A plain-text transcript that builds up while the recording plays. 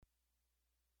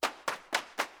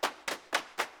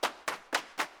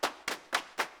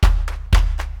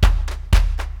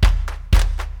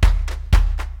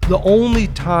The only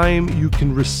time you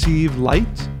can receive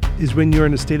light is when you're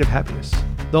in a state of happiness.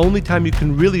 The only time you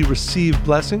can really receive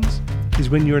blessings is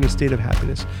when you're in a state of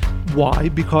happiness. Why?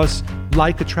 Because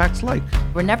like attracts like.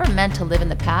 We're never meant to live in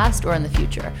the past or in the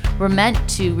future. We're meant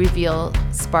to reveal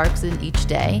sparks in each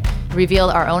day, reveal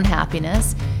our own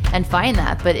happiness, and find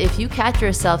that. But if you catch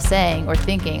yourself saying or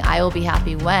thinking, I will be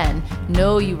happy when,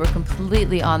 know you were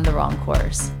completely on the wrong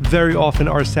course. Very often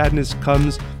our sadness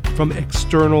comes from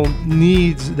external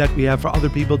needs that we have for other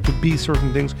people to be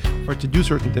certain things or to do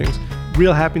certain things.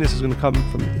 Real happiness is going to come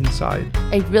from inside.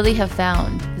 I really have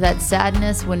found that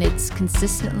sadness, when it's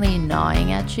consistently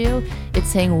gnawing at you, it's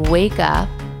saying, wake up,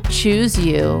 choose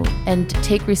you, and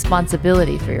take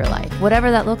responsibility for your life,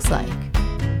 whatever that looks like.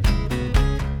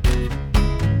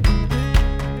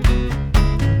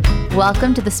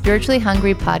 Welcome to the Spiritually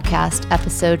Hungry Podcast,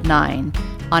 episode 9,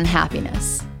 on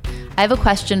happiness. I have a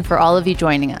question for all of you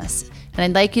joining us, and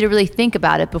I'd like you to really think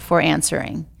about it before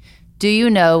answering. Do you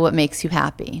know what makes you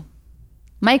happy?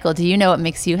 Michael, do you know what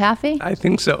makes you happy? I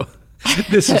think so.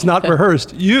 This is not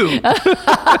rehearsed. You. Oh,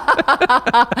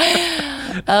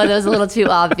 that was a little too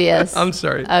obvious. I'm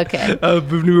sorry. Okay.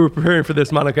 When we were preparing for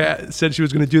this, Monica said she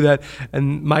was going to do that,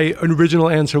 and my original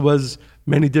answer was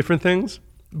many different things,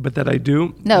 but that I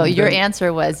do. No, your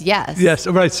answer was yes. Yes,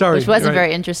 right, sorry. Which wasn't right.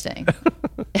 very interesting.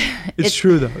 It's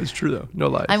true, though. It's true, though. No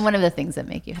lies. I'm one of the things that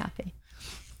make you happy.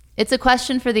 It's a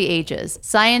question for the ages.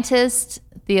 Scientists,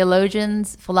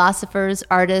 theologians, philosophers,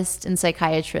 artists, and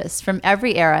psychiatrists from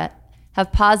every era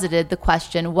have posited the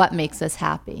question, what makes us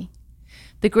happy?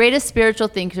 The greatest spiritual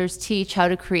thinkers teach how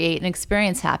to create and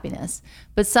experience happiness,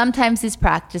 but sometimes these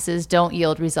practices don't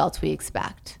yield results we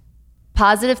expect.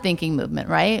 Positive thinking movement,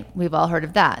 right? We've all heard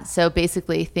of that. So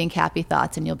basically, think happy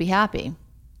thoughts and you'll be happy.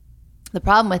 The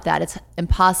problem with that, it's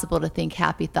impossible to think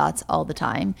happy thoughts all the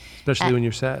time. Especially when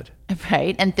you're sad.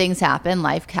 Right, and things happen,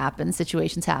 life happens,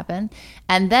 situations happen,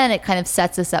 and then it kind of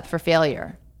sets us up for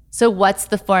failure. So what's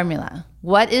the formula?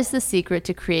 What is the secret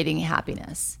to creating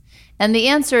happiness? And the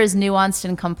answer is nuanced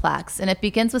and complex, and it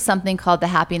begins with something called the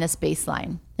happiness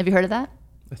baseline. Have you heard of that?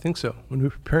 I think so, when we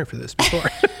were preparing for this before.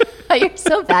 You're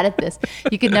so bad at this.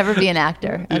 You could never be an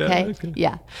actor, okay? Yeah, okay.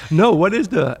 Yeah. No, what is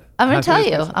the I'm going to tell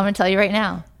you. happiness I'm going to tell you right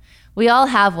now. We all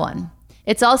have one.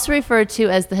 It's also referred to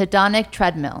as the hedonic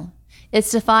treadmill.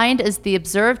 It's defined as the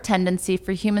observed tendency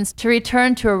for humans to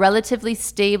return to a relatively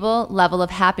stable level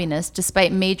of happiness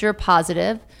despite major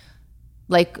positive,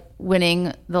 like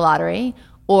winning the lottery,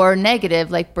 or negative,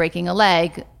 like breaking a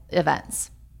leg, events.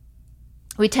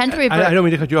 We tend to revert... I don't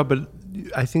mean to cut you off, but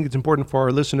I think it's important for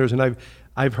our listeners, and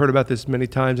I've heard about this many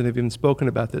times, and I've even spoken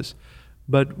about this,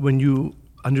 but when you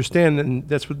understand, and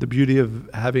that's what the beauty of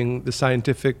having the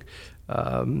scientific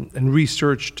and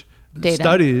researched data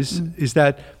studies is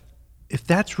that if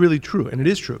that's really true, and it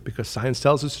is true because science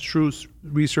tells us it's true,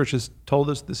 research has told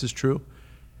us this is true,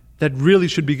 that really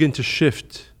should begin to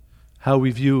shift how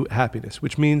we view happiness,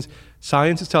 which means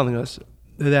science is telling us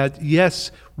that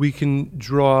yes, we can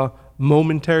draw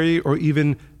momentary or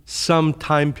even some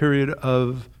time period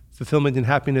of fulfillment and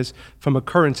happiness from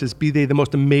occurrences, be they the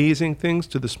most amazing things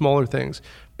to the smaller things,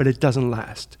 but it doesn't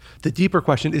last. The deeper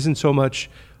question isn't so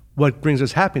much what brings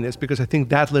us happiness, because I think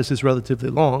that list is relatively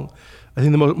long. I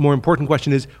think the more important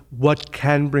question is what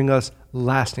can bring us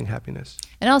lasting happiness.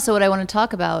 And also what I want to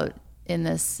talk about in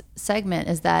this segment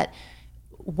is that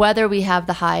whether we have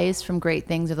the highs from great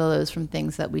things or the lows from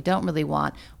things that we don't really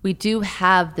want, we do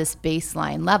have this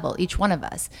baseline level, each one of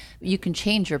us. You can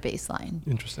change your baseline.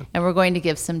 Interesting. And we're going to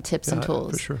give some tips and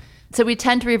tools. For sure. So we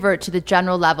tend to revert to the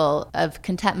general level of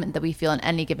contentment that we feel on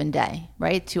any given day,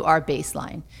 right? To our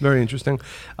baseline. Very interesting.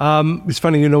 It's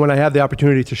funny, when I have the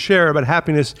opportunity to share about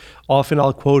happiness, often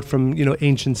I'll quote from,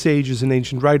 ancient sages and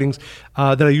ancient writings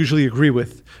that I usually agree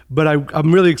with. But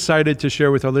I'm really excited to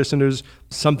share with our listeners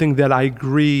something that I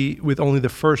agree with only the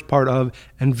first part of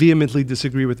and vehemently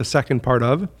disagree with the second part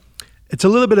of. It's a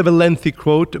little bit of a lengthy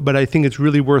quote, but I think it's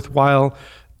really worthwhile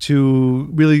to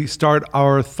really start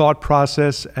our thought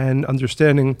process and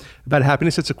understanding about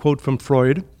happiness. It's a quote from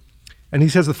Freud, and he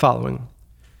says the following.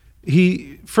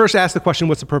 He first asked the question,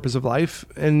 what's the purpose of life?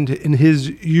 And in his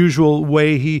usual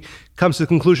way, he comes to the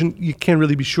conclusion, you can't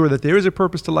really be sure that there is a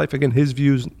purpose to life. Again, his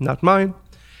views, not mine.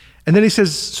 And then he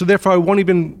says, so therefore I won't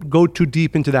even go too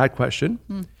deep into that question.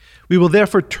 We will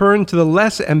therefore turn to the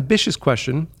less ambitious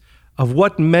question of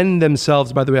what men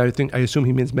themselves, by the way, I assume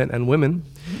he means men and women,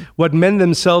 what men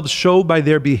themselves show by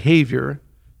their behavior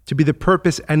to be the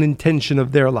purpose and intention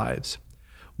of their lives.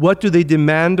 What do they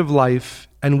demand of life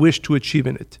and wish to achieve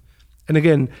in it? And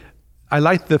again, I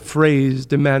like the phrase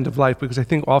demand of life because I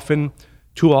think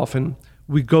too often,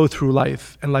 we go through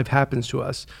life and life happens to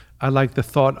us I like the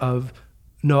thought of,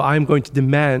 no, I'm going to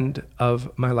demand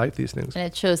of my life these things. And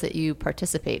it shows that you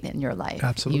participate in your life.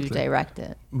 Absolutely. You direct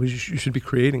it. You should be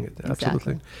creating it.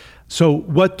 Absolutely. Exactly. So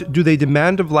what do they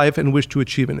demand of life and wish to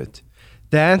achieve in it?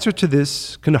 The answer to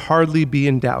this can hardly be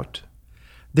in doubt.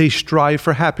 They strive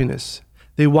for happiness.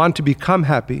 They want to become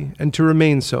happy and to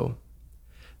remain so.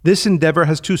 This endeavor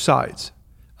has two sides,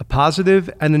 a positive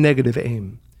and a negative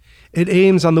aim. It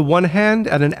aims on the one hand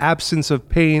at an absence of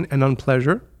pain and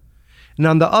unpleasure, and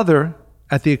on the other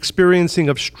at the experiencing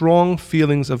of strong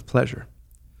feelings of pleasure.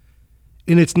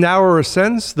 In its narrower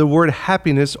sense, the word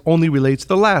happiness only relates to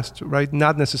the last, right?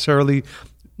 Not necessarily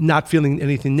not feeling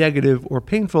anything negative or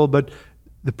painful, but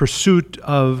the pursuit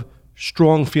of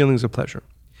strong feelings of pleasure.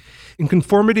 In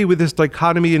conformity with this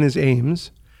dichotomy in his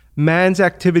aims, man's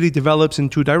activity develops in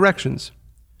two directions,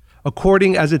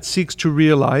 according as it seeks to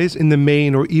realize, in the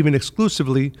main or even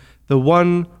exclusively, the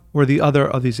one or the other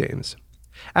of these aims.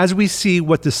 As we see,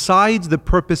 what decides the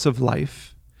purpose of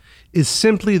life is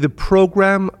simply the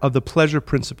program of the pleasure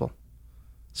principle.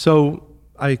 So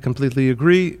I completely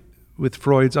agree with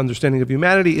Freud's understanding of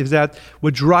humanity, is that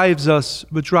what drives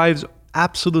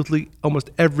absolutely almost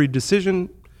every decision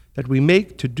that we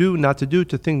make, to do, not to do,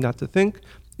 to think, not to think,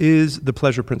 is the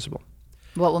pleasure principle.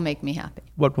 What will make me happy?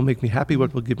 What will make me happy?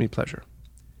 What will give me pleasure?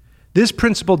 This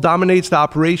principle dominates the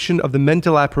operation of the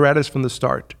mental apparatus from the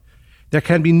start. There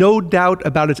can be no doubt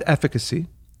about its efficacy,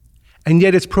 and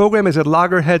yet its program is at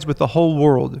loggerheads with the whole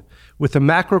world, with the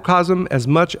macrocosm as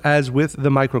much as with the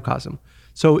microcosm.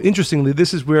 So interestingly,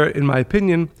 this is where, in my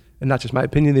opinion, and not just my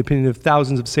opinion, the opinion of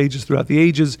thousands of sages throughout the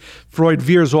ages, Freud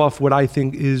veers off what I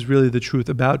think is really the truth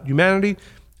about humanity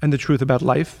and the truth about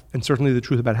life, and certainly the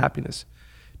truth about happiness.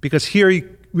 Because here he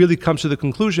really comes to the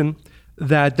conclusion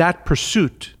that that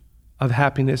pursuit of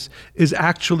happiness is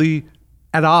actually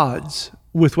at odds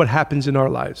with what happens in our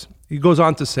lives. He goes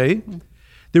on to say,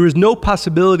 there is no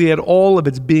possibility at all of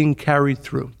its being carried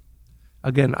through.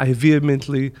 Again, I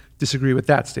vehemently disagree with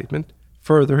that statement.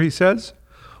 Further, he says,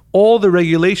 all the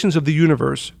regulations of the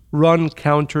universe run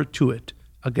counter to it.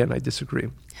 Again, I disagree.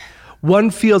 One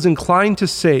feels inclined to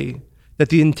say that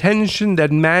the intention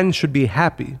that man should be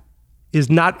happy is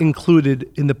not included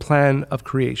in the plan of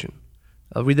creation.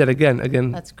 I'll read that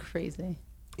again. That's crazy.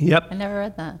 Yep. I never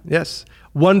read that. Yes.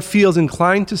 One feels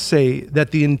inclined to say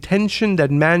that the intention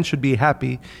that man should be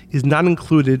happy is not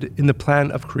included in the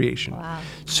plan of creation. Wow.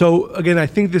 So again, I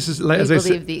think this is, as I said, we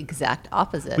believe the exact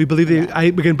opposite. we believe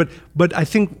but I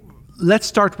think let's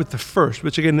start with the first,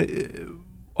 which again,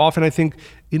 often I think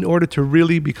in order to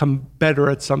really become better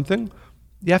at something,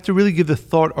 you have to really give the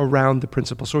thought around the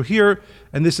principle. So here,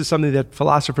 and this is something that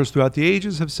philosophers throughout the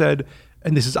ages have said,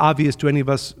 and this is obvious to any of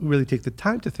us who really take the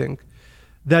time to think,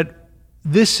 that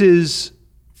this is,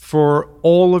 for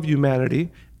all of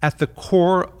humanity, at the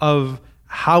core of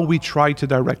how we try to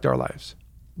direct our lives.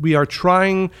 We are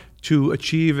trying to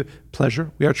achieve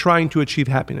pleasure. We are trying to achieve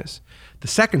happiness. The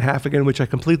second half, again, which I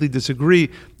completely disagree,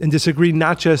 and disagree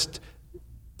not just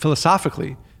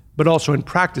philosophically, but also in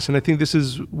practice. And I think this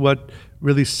is what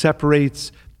really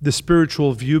separates the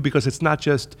spiritual view, because it's not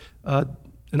just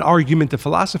an argument of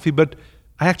philosophy, but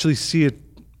I actually see it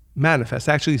manifest.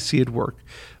 I actually see it work.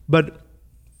 But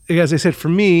as I said, for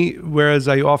me, whereas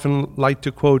I often like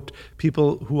to quote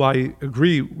people who I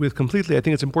agree with completely, I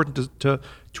think it's important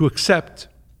to accept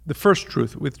the first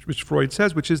truth, which Freud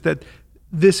says, which is that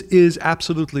this is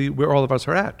absolutely where all of us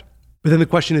are at. But then the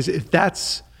question is, if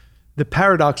that's the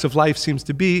paradox of life seems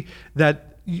to be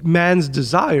that man's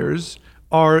desires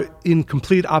are in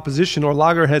complete opposition, or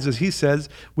loggerheads, as he says,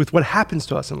 with what happens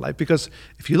to us in life. Because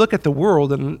if you look at the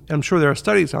world, and I'm sure there are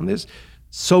studies on this,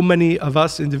 so many of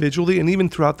us individually and even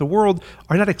throughout the world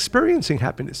are not experiencing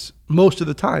happiness most of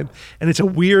the time. And it's a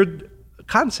weird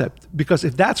concept, because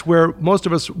if that's where most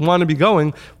of us want to be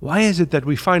going, why is it that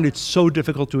we find it so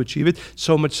difficult to achieve it?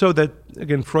 So much so that,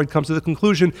 again, Freud comes to the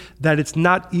conclusion that it's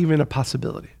not even a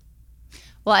possibility.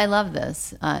 Well, I love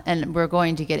this, and we're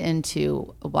going to get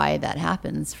into why that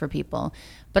happens for people.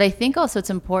 But I think also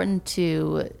it's important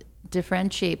to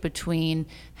differentiate between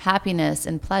happiness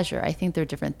and pleasure. I think they're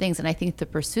different things, and I think the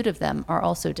pursuit of them are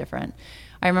also different.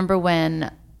 I remember when,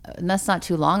 and that's not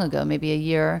too long ago, maybe a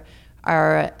year,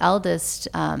 our eldest,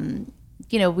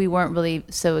 we weren't really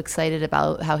so excited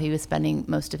about how he was spending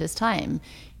most of his time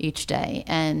each day,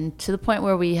 and to the point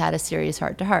where we had a serious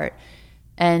heart-to-heart.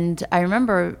 And I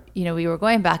remember, we were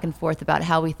going back and forth about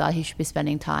how we thought he should be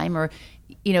spending time, or,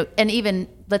 and even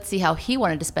let's see how he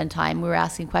wanted to spend time. We were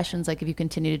asking questions like, if you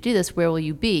continue to do this, where will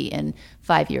you be in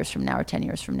 5 years from now or 10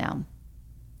 years from now?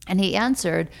 And he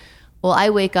answered, well, I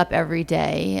wake up every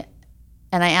day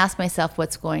and I ask myself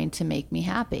what's going to make me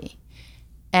happy.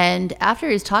 And after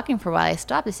he was talking for a while, I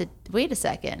stopped. I said, wait a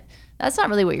second. That's not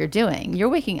really what you're doing. You're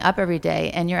waking up every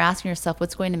day and you're asking yourself,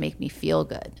 what's going to make me feel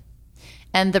good?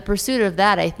 And the pursuit of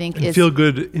that, I think, is feel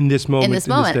good in this moment. In this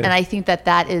moment. And I think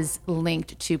that is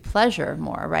linked to pleasure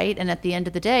more, right? And at the end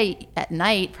of the day, at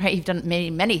night, right, you've done many,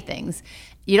 many things.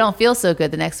 You don't feel so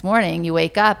good the next morning. You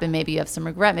wake up and maybe you have some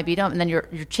regret, maybe you don't. And then you're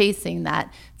chasing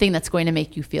that thing that's going to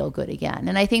make you feel good again.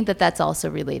 And I think that's also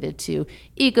related to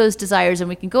ego's desires. And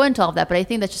we can go into all of that, but I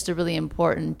think that's just a really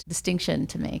important distinction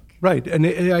to make. Right. And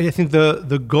I think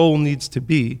the goal needs to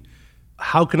be,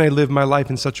 how can I live my life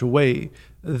in such a way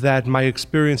that my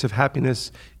experience of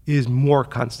happiness is more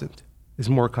constant?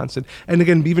 And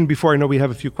again, even before, I know we have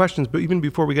a few questions, but even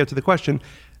before we get to the question,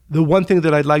 the one thing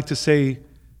that I'd like to say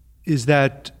is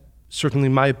that, certainly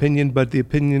my opinion, but the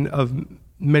opinion of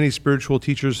many spiritual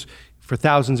teachers for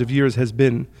thousands of years has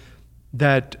been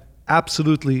that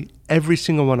absolutely every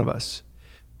single one of us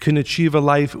can achieve a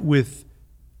life with,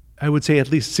 I would say,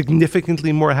 at least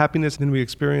significantly more happiness than we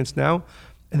experience now.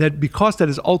 And that because that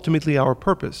is ultimately our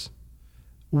purpose,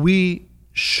 we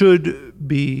should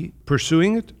be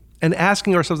pursuing it and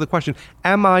asking ourselves the question,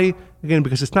 am I, again,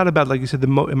 because it's not about, like you said,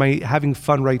 am I having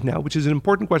fun right now, which is an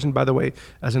important question, by the way,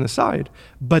 as an aside,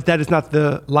 but that is not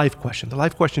the life question. The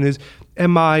life question is,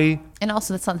 am I... And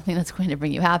also that's something that's going to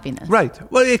bring you happiness. Right.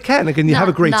 Well, it can. Again, you have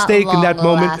a great steak in that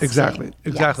moment. Lasting.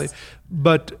 Exactly. Yes.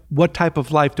 But what type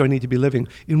of life do I need to be living?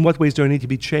 In what ways do I need to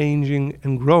be changing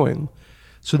and growing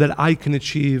so that I can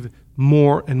achieve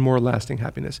more and more lasting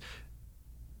happiness?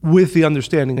 With the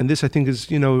understanding, and this I think is,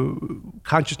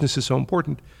 consciousness is so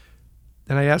important.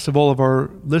 And I ask of all of our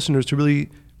listeners to really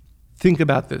think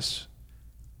about this.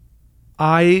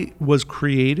 I was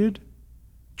created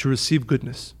to receive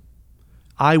goodness.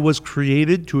 I was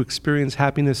created to experience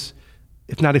happiness,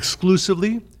 if not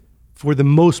exclusively, for the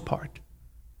most part.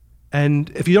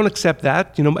 And if you don't accept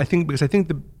that, I think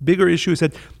the bigger issue is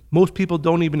that most people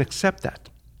don't even accept that.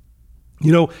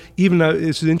 Even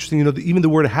this is interesting. Even the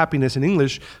word happiness in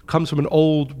English comes from an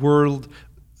old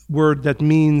word that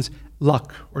means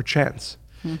luck or chance,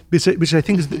 which I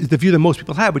think is the view that most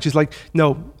people have, which is like,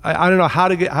 no, I don't know how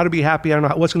to be happy. I don't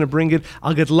know what's going to bring it.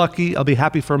 I'll get lucky. I'll be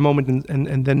happy for a moment,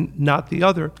 and then not the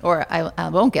other. Or I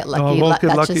won't get lucky.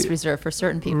 That's just reserved for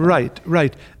certain people.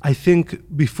 Right. I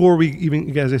think before we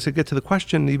even, as I said, get to the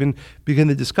question, even begin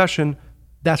the discussion,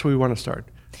 that's where we want to start.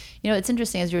 It's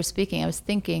interesting. As you were speaking, I was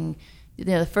thinking,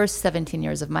 the first 17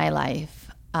 years of my life,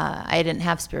 I didn't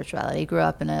have spirituality. I grew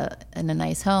up in a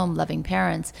nice home, loving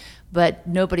parents, but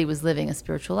nobody was living a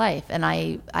spiritual life. And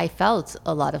I felt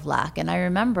a lot of lack. And I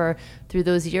remember through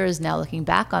those years now, looking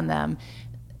back on them,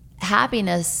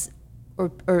 happiness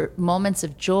or moments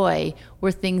of joy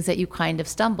were things that you kind of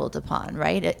stumbled upon,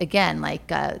 right? Again, like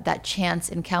that chance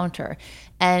encounter.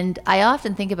 And I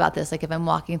often think about this, like if I'm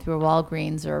walking through a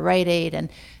Walgreens or a Rite Aid and,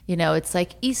 it's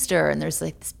like Easter and there's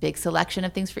like this big selection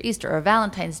of things for Easter or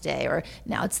Valentine's Day, or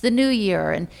now it's the New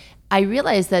Year. And I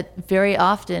realize that very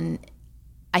often,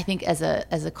 I think as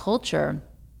a culture,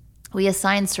 we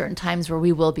assign certain times where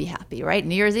we will be happy, right?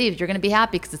 New Year's Eve, you're going to be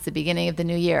happy because it's the beginning of the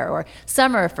new year, or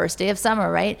summer, first day of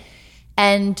summer, right?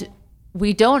 And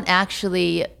we don't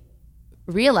actually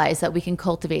realize that we can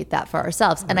cultivate that for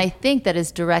ourselves. Right. And I think that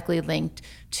is directly linked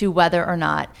to whether or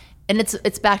not, and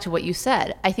it's back to what you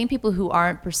said. I think people who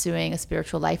aren't pursuing a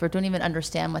spiritual life or don't even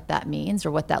understand what that means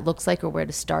or what that looks like or where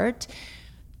to start,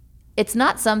 it's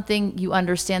not something you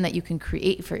understand that you can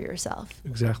create for yourself.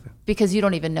 Exactly. Because you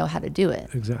don't even know how to do it.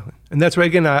 Exactly. And that's why,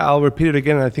 again, I'll repeat it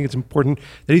again, and I think it's important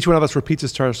that each one of us repeats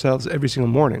this to ourselves every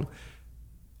single morning.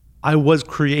 I was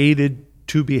created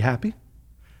to be happy,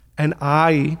 and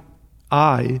I,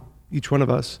 each one of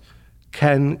us,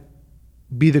 can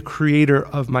be the creator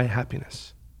of my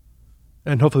happiness.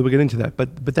 And hopefully we'll get into that.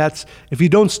 But that's, if you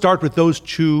don't start with those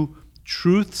two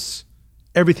truths,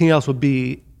 everything else will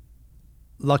be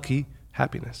lucky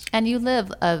happiness. And you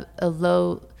live a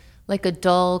low, like a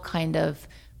dull kind of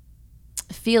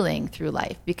feeling through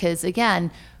life, because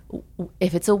again,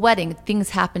 if it's a wedding,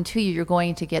 things happen to you, you're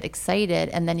going to get excited,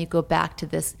 and then you go back to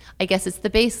this, I guess it's the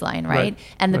baseline, right?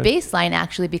 And the baseline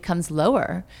actually becomes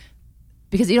lower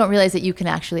because you don't realize that you can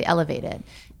actually elevate it.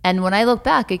 And when I look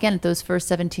back, again, at those first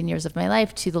 17 years of my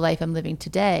life to the life I'm living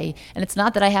today, and it's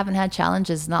not that I haven't had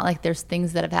challenges, it's not like there's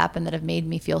things that have happened that have made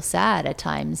me feel sad at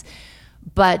times,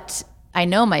 but I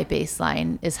know my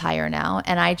baseline is higher now,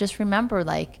 and I just remember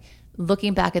like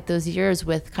looking back at those years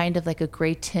with kind of like a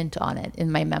gray tint on it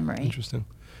in my memory. Interesting.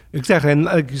 Exactly. And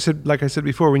like I said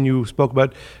before, when you spoke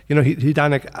about,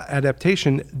 hedonic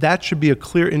adaptation, that should be a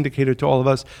clear indicator to all of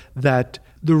us that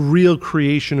the real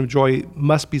creation of joy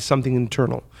must be something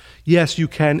internal. Yes, you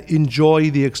can enjoy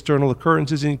the external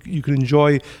occurrences and you can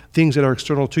enjoy things that are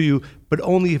external to you, but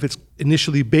only if it's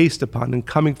initially based upon and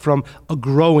coming from a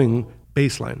growing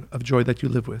baseline of joy that you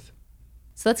live with.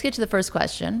 So let's get to the first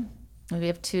question. We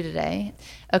have two today.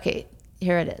 Okay,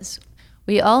 here it is.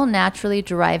 We all naturally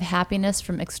derive happiness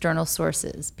from external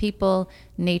sources, people,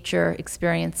 nature,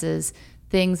 experiences,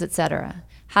 things, etc.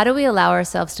 How do we allow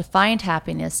ourselves to find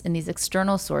happiness in these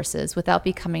external sources without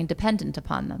becoming dependent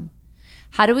upon them?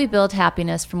 How do we build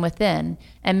happiness from within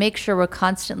and make sure we're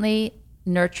constantly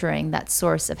nurturing that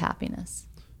source of happiness?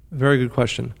 Very good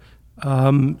question.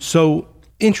 So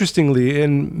interestingly,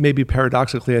 and maybe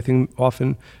paradoxically, I think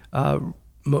often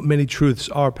many truths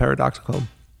are paradoxical.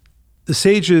 The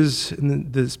sages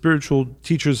and the spiritual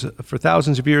teachers for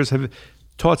thousands of years have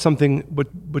taught something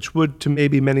which would to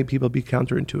maybe many people be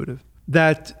counterintuitive.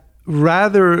 That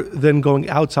rather than going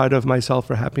outside of myself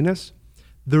for happiness,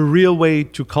 the real way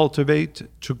to cultivate,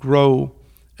 to grow,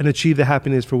 and achieve the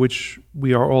happiness for which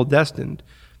we are all destined,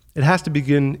 it has to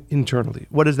begin internally.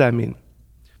 What does that mean?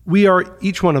 We are,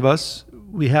 each one of us,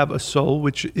 we have a soul,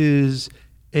 which is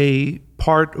a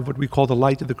part of what we call the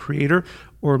light of the Creator,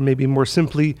 or maybe more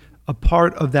simply, a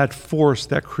part of that force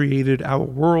that created our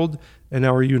world and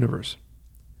our universe.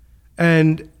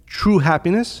 And true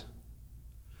happiness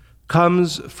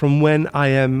comes from when I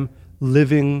am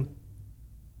living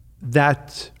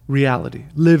that reality,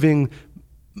 living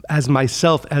as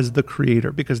myself as the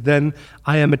creator, because then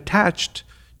I am attached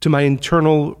to my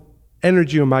internal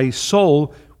energy or my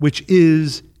soul, which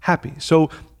is happy. So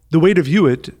the way to view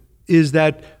it is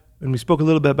that, and we spoke a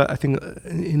little bit about, I think,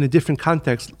 in a different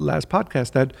context last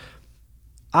podcast, that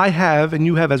I have, and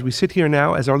you have, as we sit here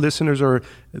now, as our listeners are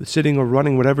sitting or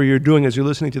running, whatever you're doing as you're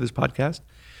listening to this podcast,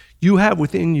 you have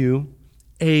within you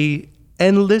a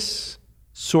endless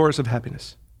source of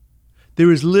happiness.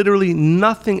 There is literally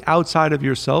nothing outside of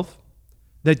yourself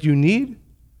that you need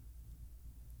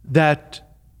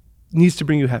that needs to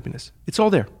bring you happiness. It's all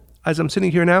there. As I'm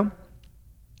sitting here now,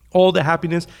 all the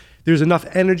happiness, there's enough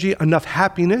energy, enough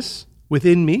happiness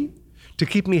within me to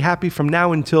keep me happy from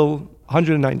now until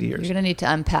 190 years. You're going to need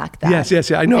to unpack that.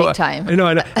 Yes, I know. Big time. I know.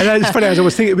 And it's funny, as I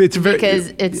was thinking, it's very...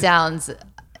 Because it sounds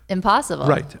impossible.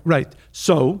 Right.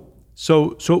 So,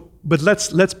 but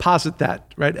let's posit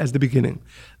that, right, as the beginning,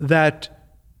 that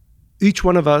each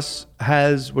one of us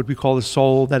has what we call a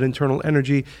soul, that internal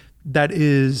energy that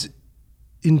is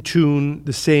in tune,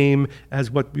 the same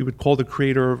as what we would call the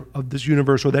creator of this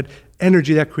universe, or that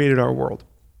energy that created our world.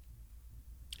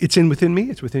 It's within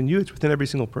me, it's within you, it's within every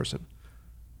single person.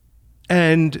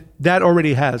 And that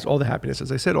already has all the happiness,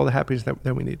 as I said, all the happiness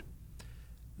that we need.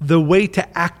 The way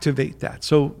to activate that,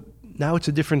 so now it's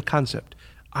a different concept.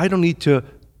 I don't need to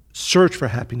search for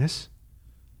happiness,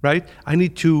 right? I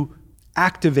need to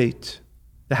activate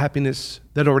the happiness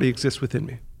that already exists within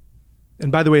me.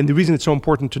 And by the way, and the reason it's so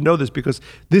important to know this, because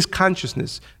this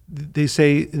consciousness, they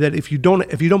say that if you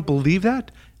don't believe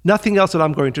that, nothing else that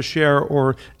I'm going to share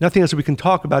or nothing else that we can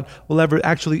talk about will ever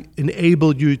actually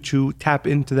enable you to tap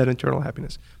into that internal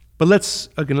happiness. But let's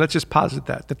just posit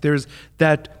that there's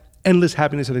that endless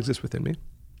happiness that exists within me.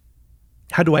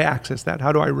 How do I access that?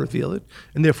 How do I reveal it?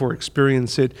 And therefore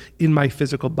experience it in my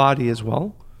physical body as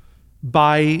well?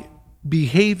 By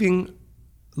behaving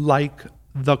like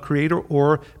the creator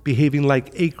or behaving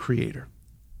like a creator.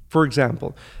 For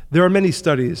example, there are many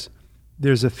studies.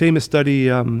 There's a famous study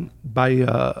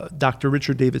by Dr.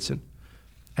 Richard Davidson,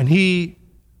 and he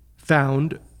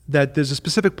found that there's a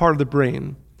specific part of the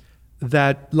brain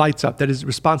that lights up, that is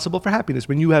responsible for happiness.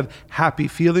 When you have happy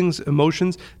feelings,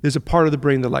 emotions, there's a part of the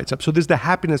brain that lights up. So there's the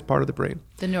happiness part of the brain.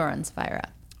 The neurons fire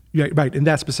up. Yeah, right, in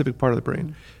that specific part of the brain.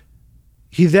 Mm-hmm.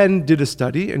 He then did a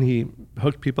study, and he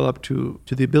hooked people up to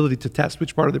the ability to test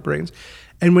which part of the brains.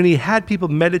 And when he had people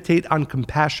meditate on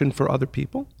compassion for other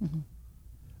people, mm-hmm.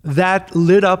 that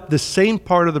lit up the same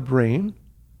part of the brain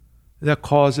that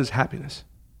causes happiness.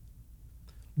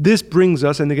 This brings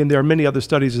us, and again, there are many other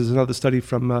studies. There's another study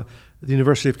from the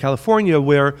University of California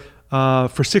where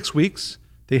for 6 weeks,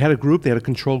 they had a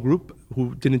control group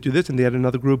who didn't do this, and they had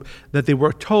another group that they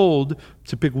were told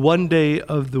to pick one day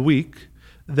of the week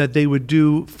that they would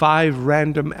do 5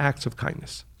 random acts of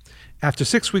kindness. After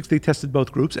 6 weeks, they tested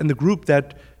both groups, and the group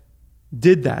that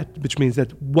did that, which means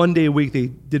that one day a week they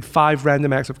did 5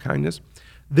 random acts of kindness,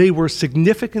 they were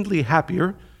significantly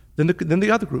happier than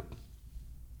the other group.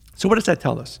 So what does that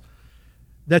tell us?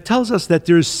 That tells us that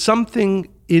there's something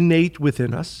innate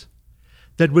within us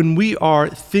that when we are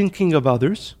thinking of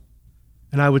others,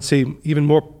 and I would say even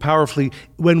more powerfully,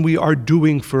 when we are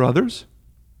doing for others,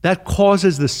 that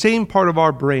causes the same part of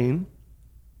our brain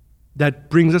that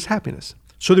brings us happiness.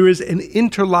 So there is an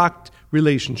interlocked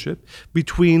relationship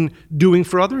between doing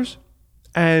for others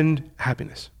and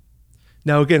happiness.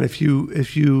 Now, again, if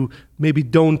you maybe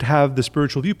don't have the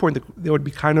spiritual viewpoint, that would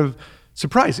be kind of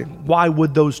surprising. Why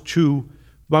would those two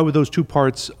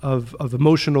parts of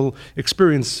emotional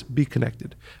experience be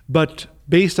connected? But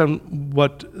based on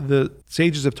what the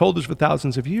sages have told us for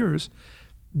thousands of years,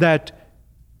 that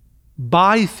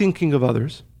by thinking of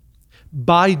others,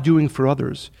 by doing for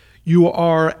others, you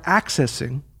are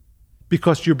accessing,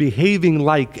 because you're behaving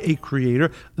like a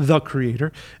creator, the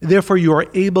creator, therefore you are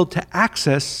able to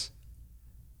access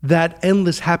that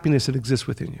endless happiness that exists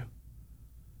within you.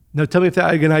 Now, tell me if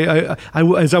that, again, I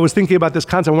as I was thinking about this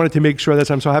concept, I wanted to make sure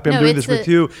that I'm so happy I'm doing this with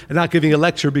you and not giving a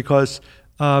lecture, because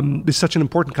it's such an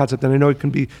important concept, and I know it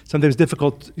can be sometimes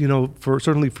difficult,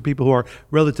 certainly for people who are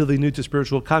relatively new to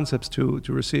spiritual concepts to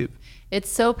receive. It's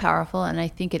so powerful, and I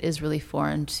think it is really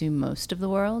foreign to most of the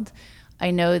world. I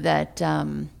know that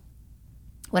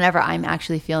whenever I'm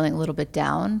actually feeling a little bit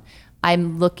down,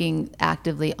 I'm looking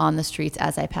actively on the streets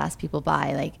as I pass people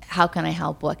by, like, how can I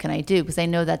help? What can I do? Because I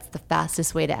know that's the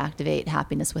fastest way to activate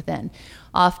happiness within.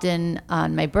 Often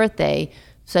on my birthday,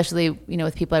 especially,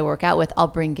 with people I work out with, I'll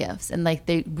bring gifts. And like,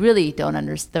 they really don't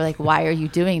understand. They're like, why are you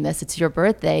doing this? It's your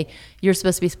birthday. You're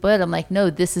supposed to be split. I'm like,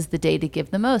 no, this is the day to give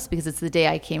the most, because it's the day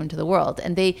I came into the world.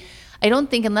 And I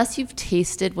don't think, unless you've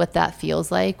tasted what that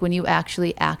feels like, when you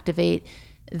actually activate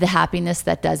the happiness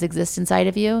that does exist inside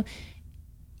of you,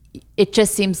 it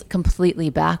just seems completely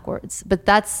backwards. But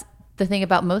that's the thing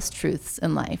about most truths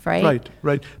in life, right?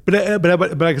 Right. But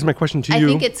I guess my question to you, I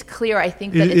think it's clear. I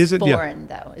think that it's foreign,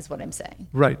 though, is what I'm saying.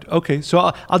 Right. Okay.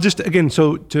 So I'll just, again,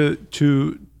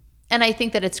 and I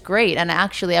think that it's great. And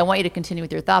actually, I want you to continue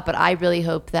with your thought, but I really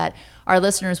hope that our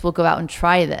listeners will go out and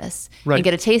try this and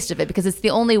get a taste of it, because it's the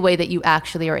only way that you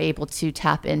actually are able to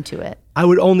tap into it. I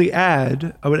would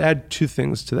add two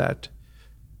things to that.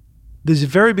 There's a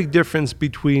very big difference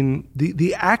between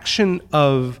the action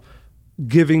of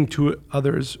giving to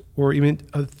others, or even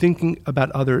of thinking about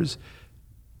others.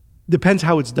 Depends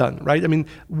how it's done, right? I mean,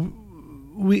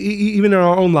 we even in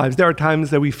our own lives, there are times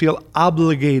that we feel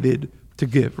obligated to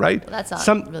give, right? Well, that's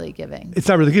not really giving. It's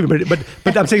not really giving,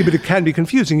 but I'm saying, but it can be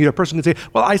confusing. A person can say,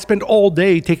 well, I spent all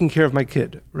day taking care of my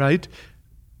kid, right?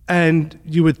 And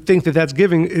you would think that that's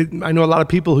giving. I know a lot of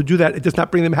people who do that. It does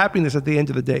not bring them happiness at the end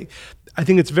of the day. I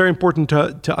think it's very important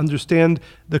to understand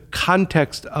the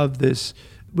context of this.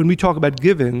 When we talk about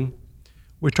giving,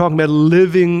 we're talking about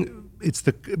living. It's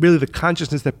really the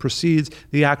consciousness that precedes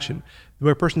the action,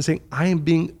 where a person is saying, I am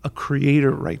being a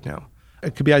creator right now.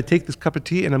 It could be, I take this cup of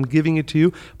tea and I'm giving it to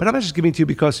you, but I'm not just giving it to you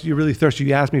because you're really thirsty.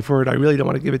 You asked me for it. I really don't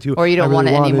want to give it to you. Or you don't want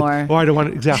it anymore. Or I don't want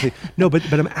it, exactly. No,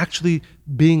 but I'm actually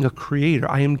being a creator.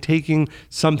 I am taking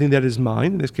something that is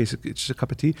mine, in this case, it's just a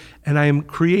cup of tea, and I am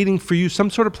creating for you some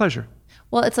sort of pleasure.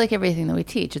 Well, it's like everything that we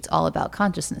teach. It's all about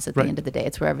consciousness at the end of the day.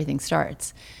 It's where everything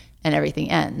starts and everything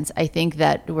ends. I think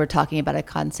that we're talking about a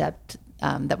concept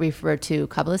that we refer to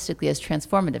Kabbalistically as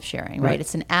transformative sharing, right?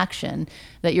 It's an action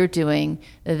that you're doing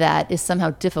that is somehow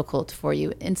difficult for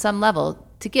you in some level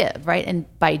to give, right? And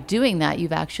by doing that,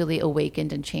 you've actually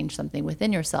awakened and changed something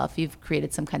within yourself. You've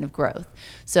created some kind of growth.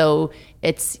 So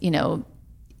it's,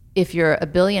 if you're a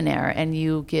billionaire and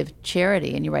you give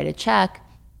charity and you write a check,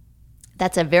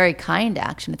 that's a very kind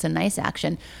action. It's a nice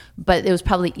action, but it was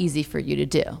probably easy for you to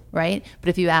do, right? But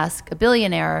if you ask a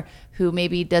billionaire who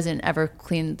maybe doesn't ever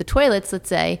clean the toilets, let's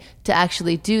say, to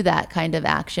actually do that kind of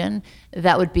action,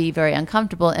 that would be very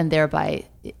uncomfortable, and thereby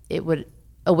it would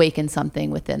awaken something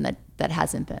within that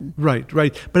hasn't been. Right.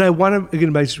 But I want to,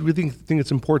 again, I really think it's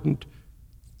important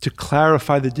to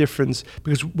clarify the difference,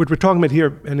 because what we're talking about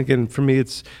here, and again, for me,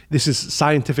 this is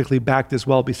scientifically backed as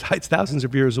well, besides thousands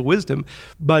of years of wisdom,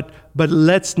 but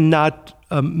let's not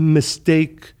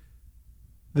mistake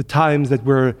the times that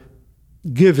we're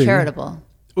giving, charitable,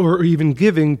 or even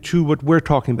giving, to what we're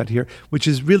talking about here, which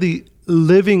is really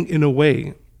living in a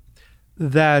way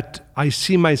that I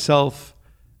see myself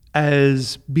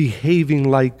as behaving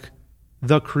like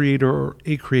the creator or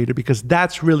a creator, because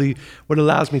that's really what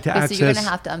allows me to access. So you're going to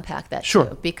have to unpack that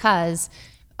too, because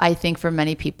I think for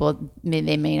many people,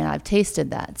 they may not have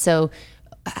tasted that. So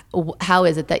how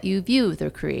is it that you view the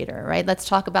creator, right? Let's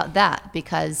talk about that,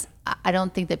 because I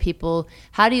don't think that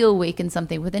how do you awaken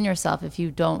something within yourself if you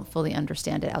don't fully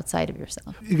understand it outside of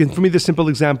yourself? Again, for me, the simple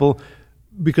example,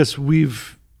 because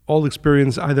we've all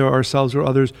experienced, either ourselves or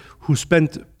others, who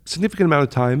spent a significant amount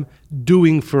of time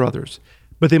doing for others.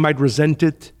 But they might resent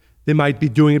it. They might be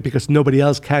doing it because nobody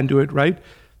else can do it, right?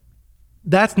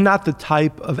 that's not the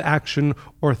type of action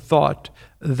or thought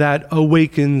that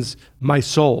awakens my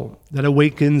soul, that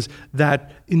awakens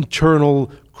that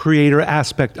internal creator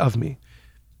aspect of me.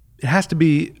 It has to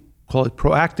be, call it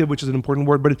proactive, which is an important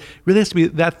word, but it really has to be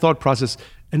that thought process.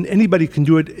 And anybody can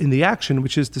do it in the action,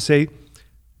 which is to say,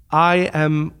 I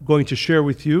am going to share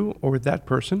with you or with that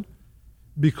person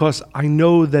because I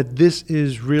know that this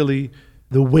is really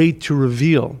the way to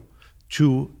reveal,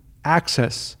 to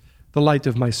access the light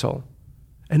of my soul.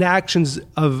 And actions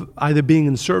of either being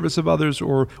in service of others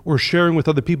or sharing with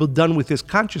other people done with this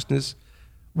consciousness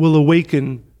will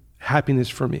awaken happiness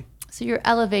for me. So you're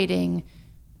elevating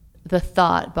the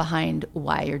thought behind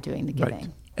why you're doing the giving. Right.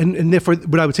 And therefore,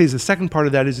 what I would say is the second part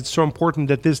of that is it's so important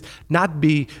that this not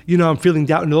be, I'm feeling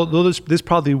down, and although this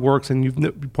probably works, and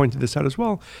you've pointed this out as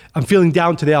well, I'm feeling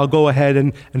down today, I'll go ahead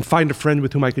and find a friend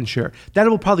with whom I can share. That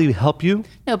will probably help you.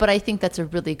 No, but I think that's a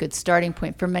really good starting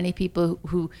point for many people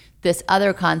who this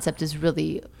other concept is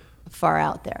really far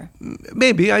out there.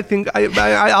 Maybe. I think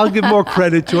I'll give more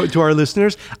credit to our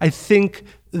listeners. I think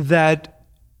that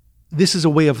this is a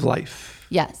way of life.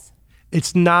 Yes.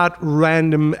 It's not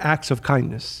random acts of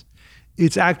kindness.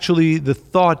 It's actually the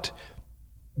thought,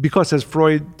 because as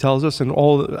Freud tells us and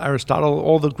Aristotle,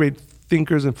 all the great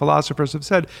thinkers and philosophers have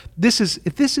said,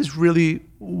 if this is really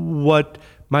what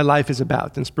my life is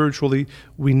about, and spiritually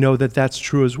we know that that's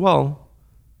true as well,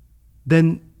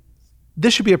 then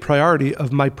this should be a priority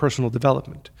of my personal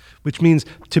development, which means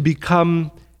to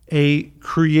become a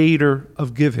creator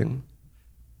of giving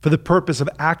for the purpose of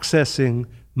accessing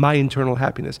my internal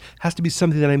happiness. It has to be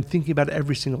something that I'm thinking about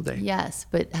every single day. Yes,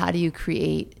 but how do you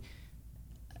create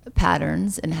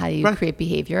patterns and how do you create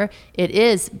behavior? It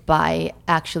is by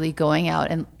actually going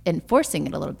out and enforcing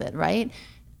it a little bit, right?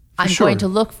 I'm going to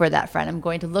look for that friend. I'm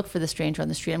going to look for the stranger on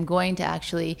the street. I'm going to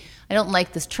actually, I don't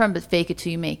like this term, but fake it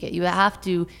till you make it. You have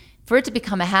to, for it to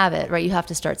become a habit, right, you have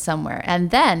to start somewhere.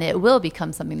 And then it will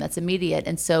become something that's immediate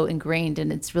and so ingrained,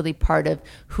 and it's really part of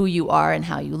who you are and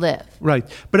how you live. Right.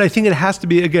 But I think it has to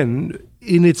be, again,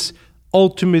 in its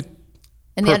ultimate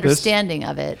and the understanding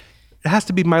of it. It has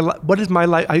to be what is my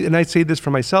life? And I say this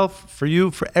for myself, for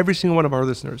you, for every single one of our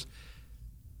listeners.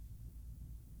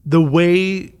 The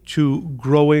way to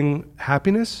growing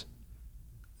happiness,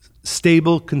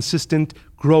 stable, consistent,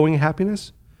 growing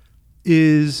happiness,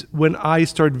 is when I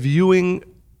start viewing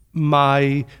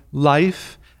my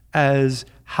life as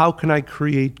how can I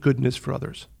create goodness for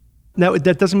others. Now,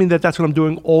 that doesn't mean that that's what I'm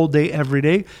doing all day, every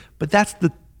day, but that's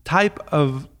the type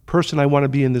of person I want to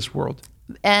be in this world.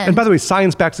 And by the way,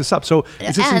 science backs this up. So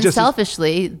it's and just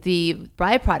selfishly, the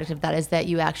byproduct of that is that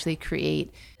you actually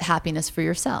create happiness for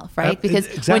yourself, right?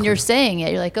 Because when you're saying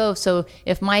it, you're like, oh, so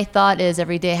if my thought is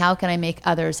every day, how can I make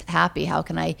others happy? How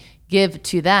can I give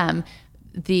to them?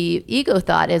 The ego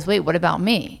thought is, wait, what about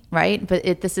me, right?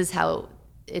 But this is how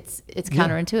it's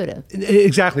counterintuitive.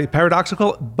 Exactly,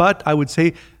 paradoxical. But I would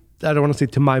say, I don't want to say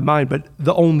to my mind, but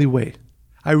the only way.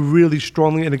 I really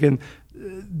strongly, and again,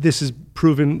 this is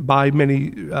proven by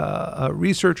many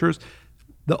researchers,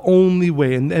 the only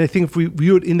way, and I think if we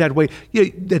view it in that way,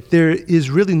 that there is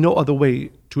really no other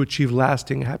way to achieve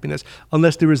lasting happiness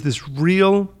unless there is this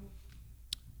real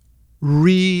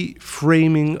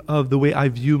reframing of the way I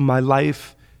view my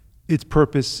life, its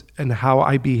purpose, and how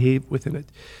I behave within it.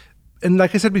 And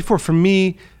like I said before, for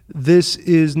me, this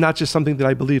is not just something that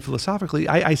I believe philosophically.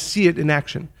 I see it in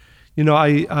action. We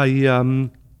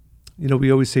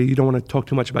always say you don't want to talk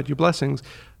too much about your blessings,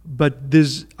 but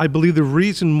I believe the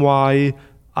reason why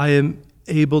I am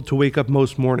able to wake up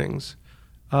most mornings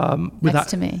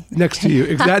next to me. Next to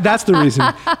you. That's the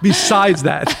reason. Besides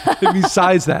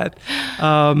that,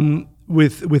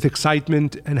 with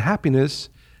excitement and happiness,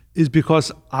 is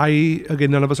because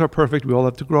none of us are perfect. We all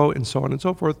have to grow and so on and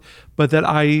so forth. But that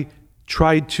I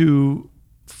try to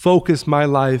focus my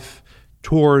life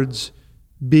towards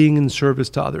being in service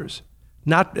to others.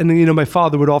 My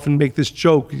father would often make this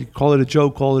joke, you call it a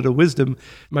joke, call it a wisdom.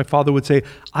 My father would say,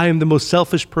 I am the most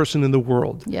selfish person in the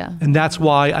world. Yeah. And that's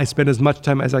why I spend as much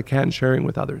time as I can sharing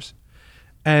with others.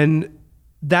 And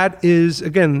that is,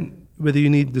 again, whether you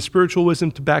need the spiritual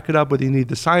wisdom to back it up, whether you need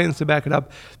the science to back it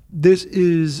up, this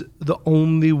is the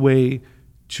only way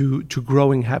to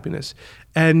growing happiness.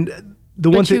 And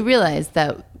But you realize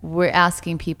that we're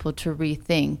asking people to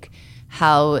rethink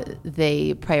how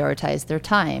they prioritize their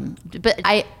time. But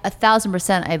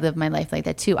 1,000% I live my life like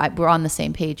that too. We're on the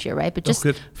same page here, right? But just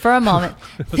for a moment,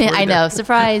 I know,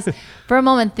 surprise. For a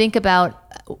moment, think about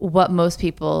what most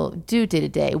people do day to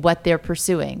day, what they're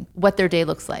pursuing, what their day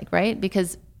looks like, right?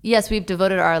 Because yes, we've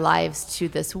devoted our lives to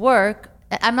this work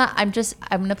I'm going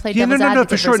to play Yeah, devil's advocate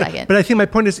for sure. for a second. But I think my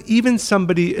point is, even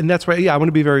somebody, and that's why, I want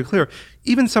to be very clear,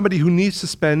 even somebody who needs to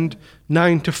spend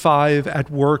 9 to 5 at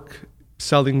work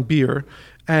selling beer,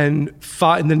 and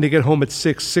then they get home at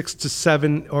 6 to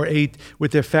 7 or 8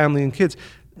 with their family and kids,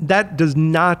 that does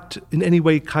not in any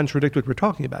way contradict what we're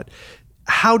talking about.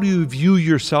 How do you view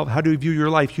yourself? How do you view your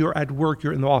life? You're at work,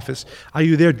 you're in the office. Are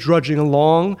you there drudging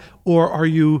along, or are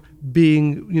you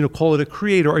being, call it a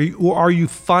creator? Or are you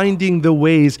finding the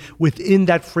ways within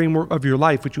that framework of your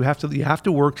life, which you have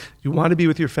to work, you want to be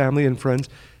with your family and friends,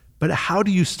 but how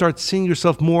do you start seeing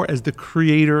yourself more as the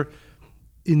creator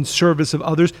in service of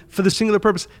others for the singular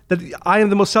purpose that I am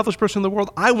the most selfish person in the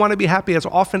world. I want to be happy as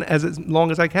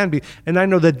long as I can be. And I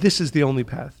know that this is the only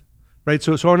path. Right.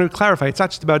 So I want to clarify, it's not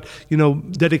just about,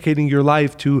 dedicating your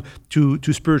life to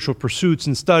spiritual pursuits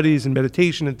and studies and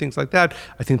meditation and things like that.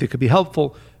 I think they could be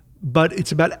helpful, but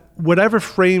it's about whatever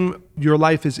frame your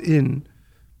life is in,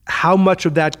 how much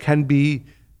of that can be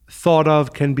thought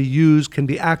of, can be used, can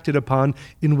be acted upon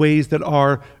in ways that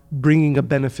are bringing a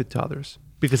benefit to others.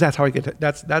 Because that's how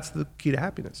that's the key to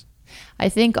happiness. I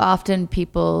think often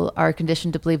people are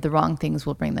conditioned to believe the wrong things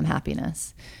will bring them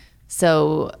happiness.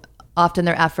 So often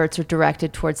their efforts are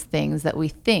directed towards things that we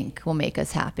think will make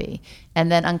us happy,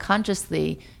 and then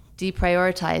unconsciously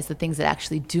deprioritize the things that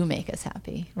actually do make us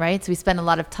happy, right? So we spend a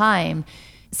lot of time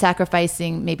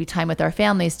sacrificing maybe time with our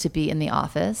families to be in the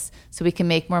office so we can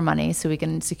make more money, so we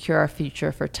can secure our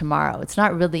future for tomorrow. It's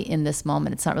not really in this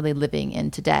moment. It's not really living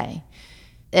in today.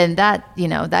 And that,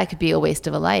 that could be a waste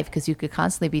of a life, because you could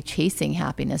constantly be chasing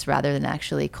happiness rather than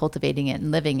actually cultivating it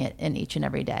and living it in each and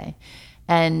every day.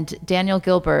 And Daniel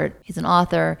Gilbert, he's an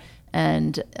author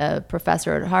and a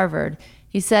professor at Harvard.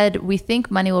 He said, we think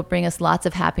money will bring us lots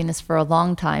of happiness for a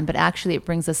long time, but actually it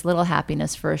brings us little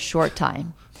happiness for a short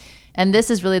time. And this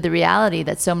is really the reality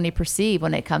that so many perceive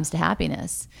when it comes to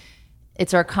happiness.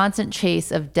 It's our constant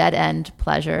chase of dead-end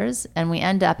pleasures, and we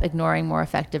end up ignoring more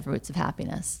effective routes of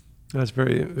happiness. That's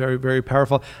very, very, very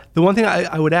powerful. The one thing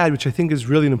I would add, which I think is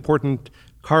really an important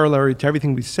corollary to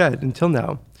everything we said until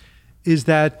now, is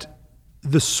that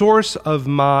the source of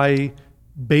my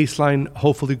baseline,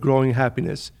 hopefully growing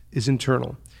happiness is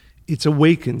internal. It's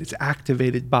awakened, it's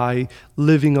activated by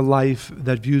living a life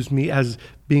that views me as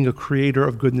being a creator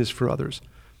of goodness for others.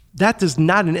 That does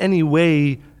not in any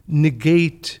way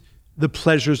negate the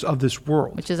pleasures of this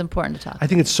world. Which is important to talk about. I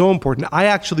think it's so important. I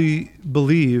actually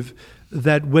believe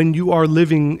that when you are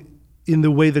living in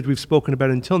the way that we've spoken about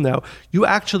until now, you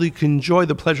actually can enjoy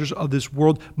the pleasures of this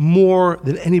world more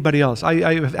than anybody else.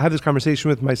 I have this conversation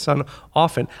with my son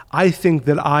often. I think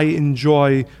that I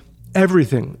enjoy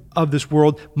everything of this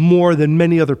world more than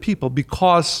many other people,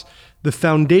 because the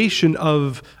foundation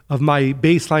of my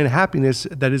baseline happiness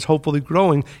that is hopefully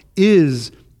growing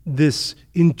is this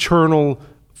internal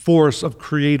force of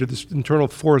creator, this internal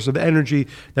force of energy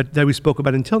that we spoke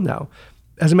about until now.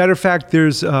 As a matter of fact,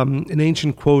 there's an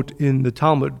ancient quote in the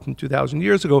Talmud from 2,000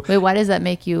 years ago. Wait, why does that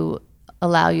make you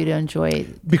allow you to enjoy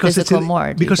the physical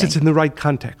more? Because it's in the right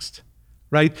context,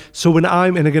 right? So when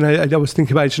and again, I was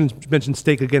thinking about, I shouldn't mention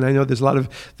steak again. I know there's a lot of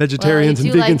vegetarians and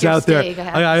vegans out there.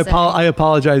 I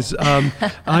apologize.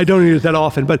 I don't eat it that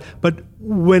often, but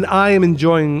when I am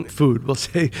enjoying food, we'll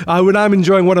say, when I'm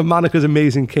enjoying one of Monica's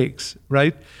amazing cakes,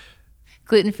 right?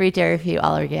 Gluten-free, dairy-free,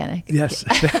 all organic. Yes.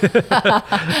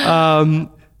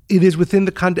 It is within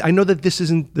the context. I know that this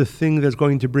isn't the thing that's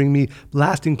going to bring me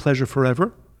lasting pleasure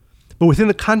forever, but within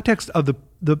the context of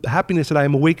the happiness that I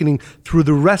am awakening through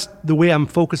the way I'm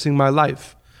focusing my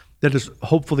life, that is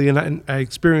hopefully, and I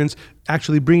experience,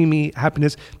 actually bringing me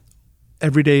happiness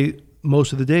every day,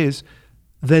 most of the days,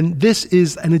 then this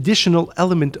is an additional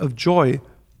element of joy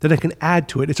that I can add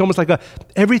to it. It's almost like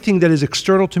everything that is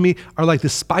external to me are like the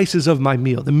spices of my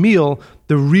meal. The meal,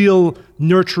 the real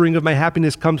nurturing of my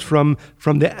happiness comes from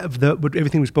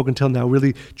everything we've spoken until now,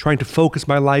 really trying to focus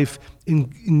my life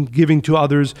in giving to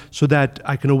others so that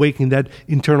I can awaken that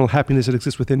internal happiness that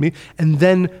exists within me. And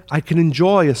then I can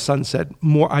enjoy a sunset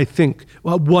more, I think.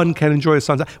 Well, one can enjoy a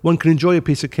sunset. One can enjoy a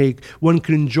piece of cake. One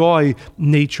can enjoy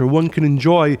nature. One can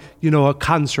enjoy, a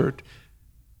concert.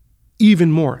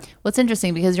 Even more. Well, it's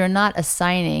interesting because you're not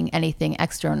assigning anything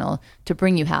external to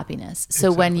bring you happiness. So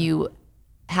Exactly. when you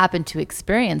happen to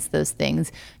experience those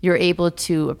things, you're able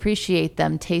to appreciate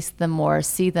them, taste them more,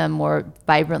 see them more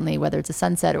vibrantly, whether it's a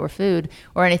sunset or food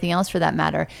or anything else for that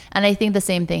matter. And I think the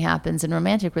same thing happens in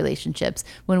romantic relationships.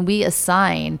 When we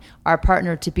assign our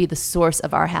partner to be the source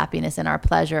of our happiness and our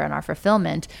pleasure and our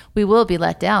fulfillment, we will be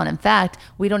let down. In fact,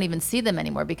 we don't even see them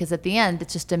anymore, because at the end,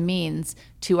 it's just a means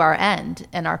to our end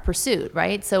and our pursuit,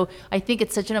 right? So I think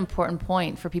it's such an important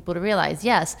point for people to realize,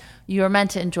 yes, you're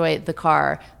meant to enjoy the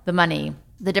car, the money,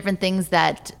 the different things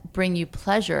that bring you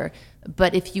pleasure.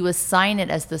 But if you assign it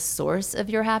as the source of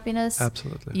your happiness,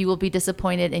 absolutely, you will be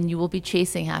disappointed and you will be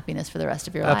chasing happiness for the rest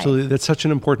of your life. Absolutely. That's such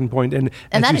an important point. And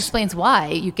that explains why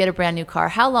you get a brand new car.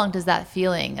 How long does that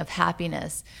feeling of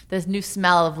happiness, this new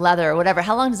smell of leather or whatever,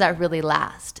 how long does that really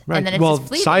last? Right. And then it's well, just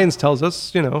fleeting. Science tells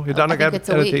us, hedonic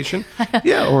adaptation.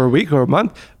 Yeah, or a week or a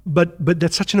month. But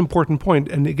that's such an important point.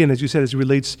 And again, as you said, as it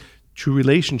relates to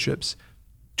relationships,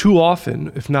 too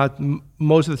often, if not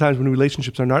most of the times when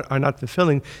relationships are not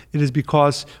fulfilling, it is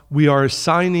because we are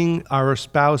assigning our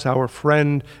spouse, our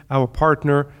friend, our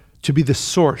partner to be the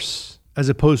source, as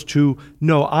opposed to,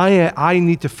 no, I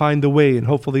need to find the way, and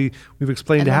hopefully we've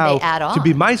explained how to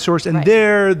be my source, and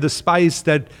they're the spice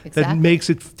that makes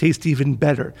it taste even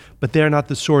better, but they're not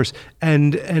the source.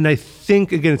 And I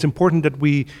think, again, it's important that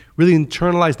we really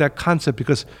internalize that concept,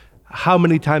 because how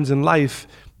many times in life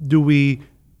do we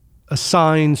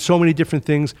assign so many different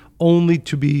things only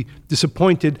to be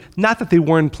disappointed, not that they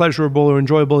weren't pleasurable or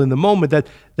enjoyable in the moment, that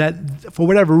for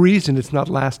whatever reason it's not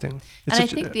lasting. And I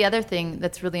think the other thing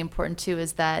that's really important too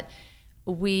is that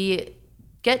we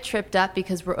get tripped up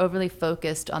because we're overly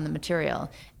focused on the material.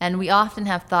 And we often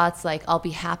have thoughts like, I'll be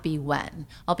happy when.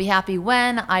 I'll be happy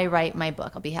when I write my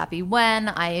book. I'll be happy when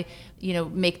I,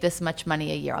 make this much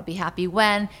money a year. I'll be happy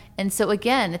when. And so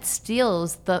again, it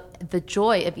steals the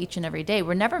joy of each and every day.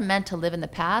 We're never meant to live in the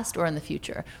past or in the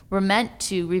future. We're meant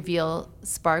to reveal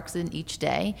sparks in each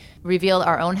day, reveal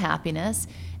our own happiness,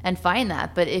 and find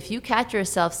that. But if you catch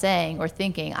yourself saying or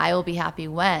thinking, I will be happy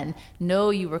when,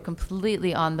 know you were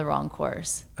completely on the wrong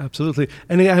course. Absolutely.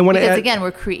 And I want to Because again,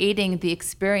 we're creating the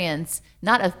experience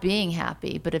not of being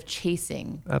happy, but of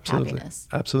chasing happiness.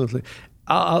 Absolutely.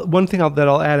 One thing that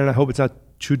I'll add, and I hope it's not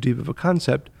too deep of a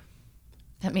concept.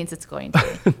 That means it's going to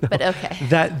be, no, but okay.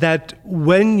 That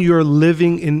when you're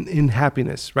living in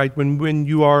happiness, right? When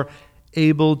you are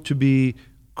able to be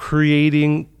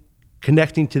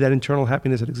connecting to that internal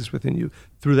happiness that exists within you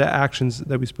through the actions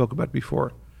that we spoke about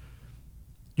before,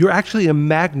 you're actually a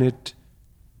magnet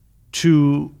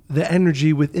to the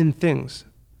energy within things.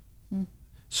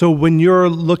 So when you're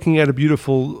looking at a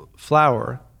beautiful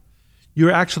flower,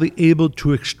 you're actually able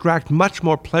to extract much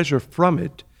more pleasure from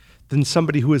it than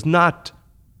somebody who is not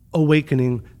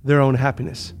awakening their own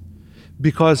happiness.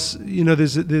 Because,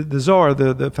 there's the Zohar,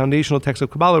 the foundational text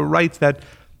of Kabbalah, writes that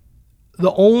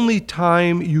the only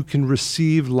time you can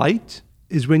receive light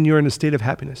is when you're in a state of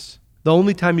happiness. The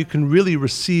only time you can really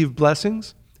receive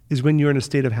blessings is when you're in a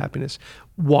state of happiness.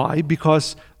 Why?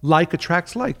 Because like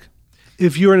attracts like.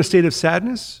 If you're in a state of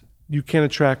sadness, you can't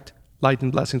attract light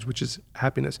and blessings, which is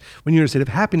happiness. When you're in a state of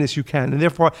happiness, you can. And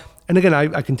therefore, and again,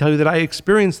 I can tell you that I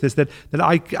experienced this, that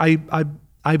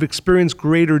I've experienced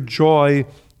greater joy,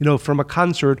 from a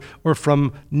concert or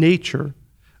from nature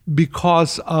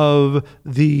because of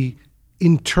the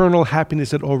internal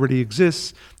happiness that already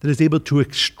exists, that is able to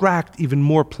extract even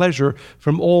more pleasure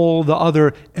from all the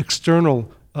other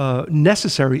external,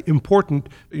 necessary, important.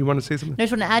 You want to say something? No, I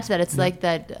just want to add to that. It's like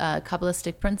that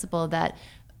Kabbalistic principle that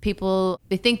people,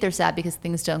 they think they're sad because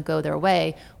things don't go their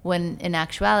way, when in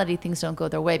actuality, things don't go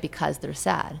their way because they're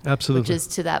sad. Absolutely. Which is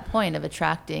to that point of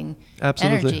attracting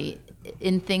Absolutely. energy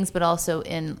in things, but also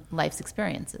in life's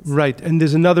experiences. Right. And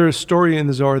there's another story in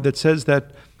the Zohar that says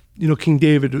that, King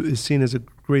David is seen as a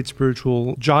great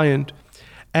spiritual giant.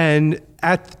 And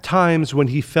at times when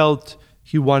he felt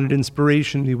he wanted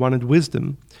inspiration, he wanted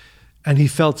wisdom, and he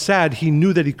felt sad, he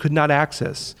knew that he could not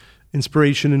access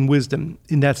inspiration and wisdom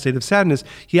in that state of sadness.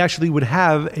 He actually would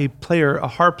have a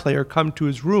harp player, come to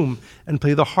his room and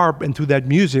play the harp, and through that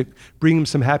music bring him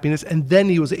some happiness. And then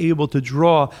he was able to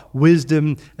draw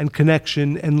wisdom and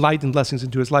connection and light and blessings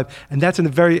into his life. And that's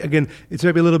it's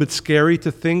maybe a little bit scary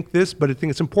to think this, but I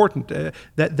think it's important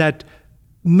that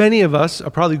many of us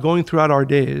are probably going throughout our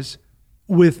days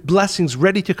with blessings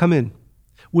ready to come in,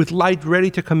 with light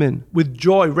ready to come in, with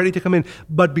joy ready to come in.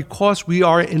 But because we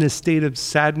are in a state of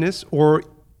sadness or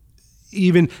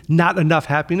even not enough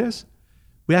happiness,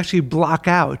 we actually block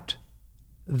out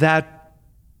that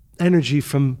energy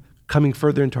from coming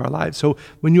further into our lives. So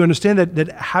when you understand that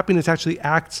happiness actually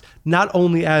acts not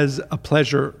only as a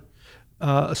pleasure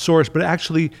source, but it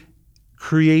actually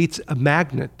creates a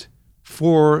magnet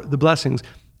for the blessings.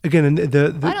 Again, and I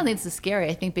don't think this is scary.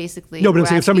 I think basically... No, but I'm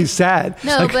saying if somebody's sad...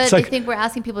 No, but I think we're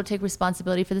asking people to take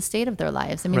responsibility for the state of their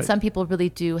lives. I mean, some people really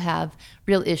do have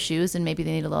real issues and maybe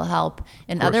they need a little help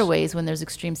in other ways when there's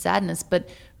extreme sadness. But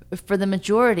for the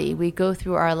majority, we go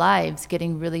through our lives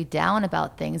getting really down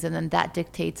about things, and then that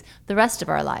dictates the rest of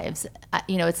our lives.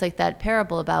 It's like that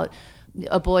parable about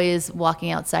a boy is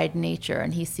walking outside in nature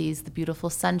and he sees the beautiful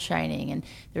sun shining and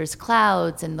there's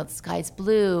clouds and the sky's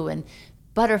blue and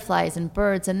butterflies and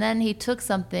birds, and then he took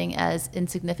something as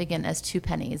insignificant as 2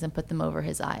 pennies and put them over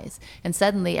his eyes, and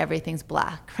suddenly everything's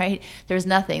black, right? There's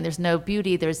nothing, there's no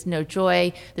beauty, there's no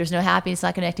joy, there's no happiness,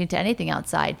 not connecting to anything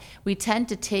outside. We tend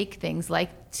to take things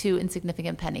like 2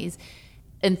 insignificant pennies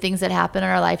and things that happen in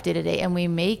our life day to day, and we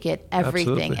make it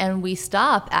everything. Absolutely. And we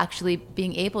stop actually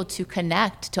being able to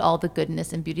connect to all the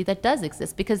goodness and beauty that does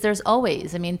exist, because there's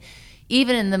always,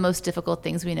 even in the most difficult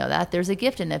things, we know that there's a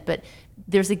gift in it, but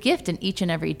there's a gift in each and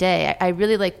every day. I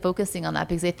really like focusing on that,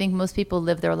 because I think most people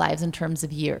live their lives in terms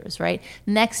of years, right?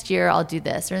 Next year I'll do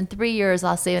this, or in 3 years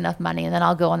I'll save enough money and then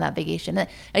I'll go on that vacation. And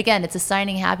again, it's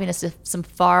assigning happiness to some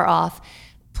far off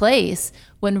place,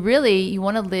 when really you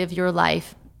want to live your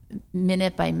life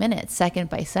minute by minute, second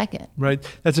by second. Right.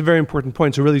 That's a very important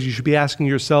point. So really you should be asking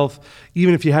yourself,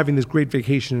 even if you're having this great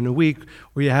vacation in a week,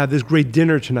 or you have this great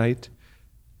dinner tonight,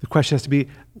 the question has to be,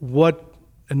 what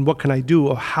can I do,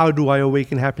 or how do I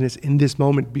awaken happiness in this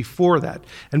moment before that?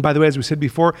 And by the way, as we said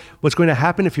before, what's going to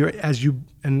happen if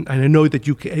and I know that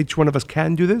each one of us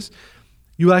can do this,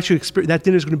 you actually experience that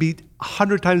dinner is going to be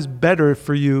 100 times better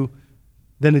for you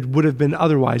than it would have been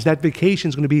otherwise. That vacation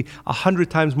is going to be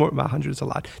 100 times more, 100 is a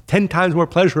lot, 10 times more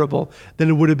pleasurable than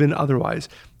it would have been otherwise.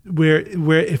 Where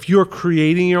if you're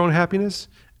creating your own happiness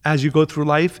as you go through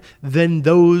life, then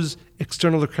those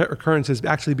external occurrences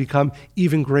actually become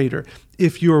even greater.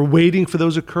 If you're waiting for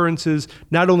those occurrences,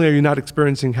 not only are you not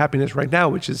experiencing happiness right now,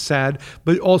 which is sad,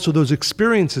 but also those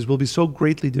experiences will be so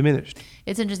greatly diminished.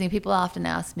 It's interesting. People often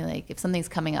ask me, like, if something's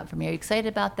coming up for me, are you excited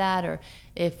about that? Or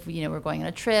if, we're going on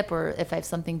a trip, or if I have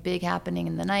something big happening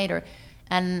in the night,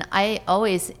 and I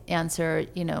always answer,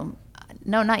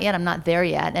 no, not yet. I'm not there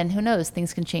yet. And who knows,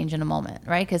 things can change in a moment,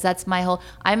 right? Because that's my whole,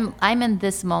 I'm in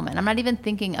this moment. I'm not even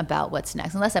thinking about what's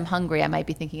next. Unless I'm hungry, I might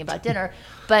be thinking about dinner.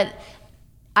 But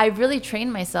I really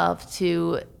trained myself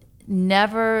to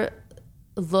never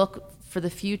look for the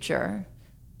future,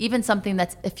 even something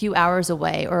that's a few hours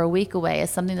away or a week away,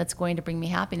 as something that's going to bring me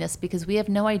happiness, because we have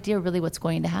no idea really what's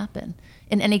going to happen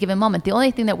in any given moment. The only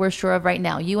thing that we're sure of right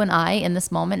now, you and I, in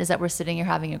this moment, is that we're sitting here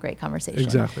having a great conversation.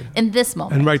 Exactly. In this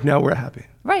moment. And right now we're happy.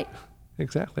 Right.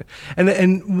 Exactly.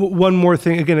 And one more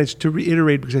thing, again, it's to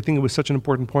reiterate, because I think it was such an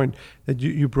important point that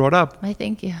you brought up. I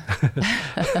thank you.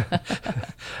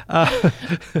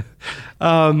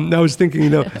 I was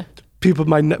thinking, people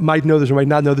might know this or might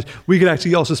not know this. We could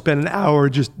actually also spend an hour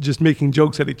just making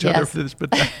jokes at each other for this,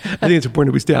 but I think it's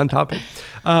important that we stay on topic.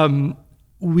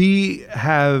 We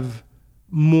have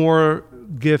more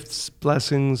gifts,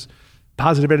 blessings,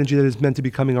 positive energy that is meant to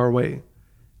be coming our way.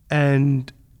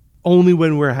 And only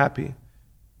when we're happy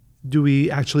do we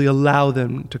actually allow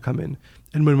them to come in.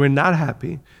 And when we're not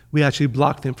happy, we actually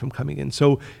block them from coming in.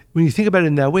 So when you think about it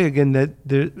in that way, again,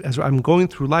 as I'm going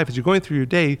through life, as you're going through your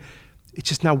day, it's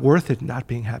just not worth it not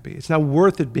being happy. It's not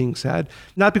worth it being sad.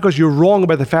 Not because you're wrong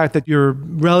about the fact that your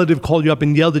relative called you up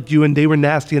and yelled at you and they were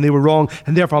nasty and they were wrong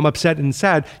and therefore I'm upset and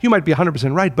sad. You might be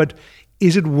 100% right, but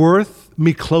is it worth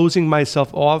me closing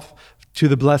myself off to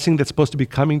the blessing that's supposed to be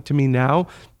coming to me now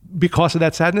because of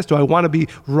that sadness? Do I want to be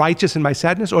righteous in my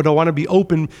sadness, or do I want to be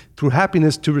open through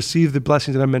happiness to receive the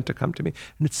blessings that are meant to come to me?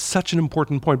 And it's such an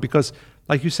important point, because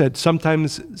like you said,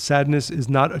 sometimes sadness is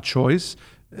not a choice.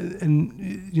 And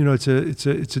it's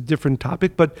a different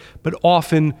topic, but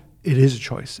often it is a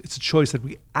choice. It's a choice that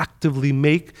we actively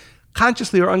make,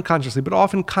 consciously or unconsciously, but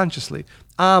often consciously.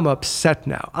 I'm upset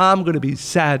now. I'm going to be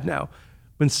sad now.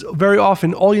 When very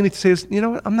often all you need to say is, you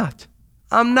know what, I'm not.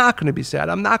 I'm not going to be sad.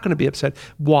 I'm not going to be upset.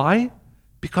 Why?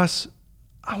 Because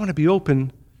I want to be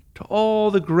open to all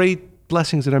the great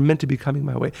blessings that are meant to be coming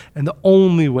my way. And the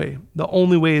only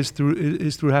way is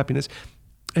through happiness.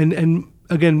 And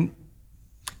again,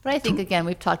 but I think, again,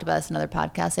 we've talked about this in other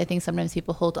podcasts. I think sometimes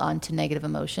people hold on to negative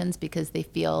emotions because they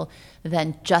feel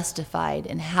then justified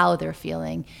in how they're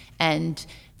feeling. And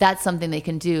that's something they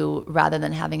can do rather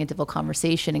than having a difficult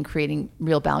conversation and creating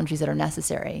real boundaries that are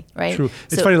necessary, right? True.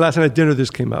 It's funny, last night at dinner this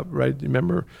came up, right?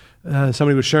 Remember,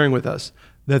 somebody was sharing with us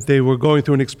that they were going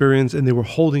through an experience and they were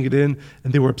holding it in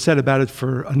and they were upset about it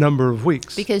for a number of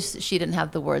weeks. Because she didn't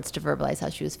have the words to verbalize how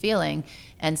she was feeling.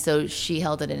 And so she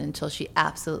held it in until she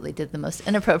absolutely did the most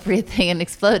inappropriate thing and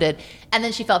exploded. And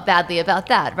then she felt badly about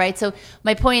that, right? So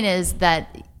my point is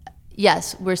that,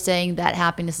 yes, we're saying that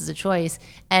happiness is a choice.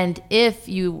 And if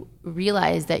you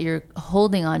realize that you're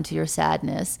holding on to your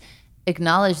sadness,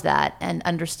 acknowledge that and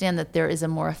understand that there is a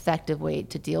more effective way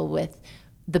to deal with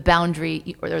the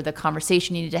boundary or the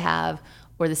conversation you need to have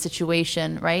or the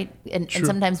situation, right? And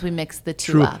sometimes we mix the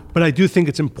two up. But I do think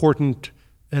it's important,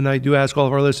 and I do ask all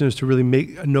of our listeners to really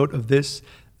make a note of this,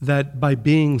 that by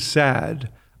being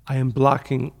sad, I am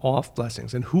blocking off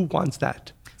blessings. And who wants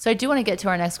that? So I do want to get to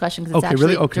our next question because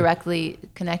it's directly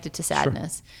connected to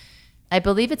sadness. Sure. I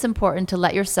believe it's important to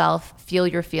let yourself feel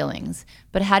your feelings.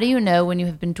 But how do you know when you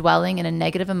have been dwelling in a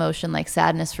negative emotion like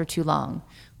sadness for too long,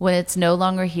 when it's no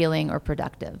longer healing or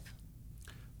productive?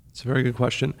 It's a very good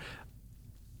question.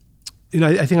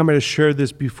 I think I might have shared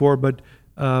this before, but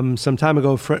some time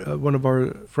ago, one of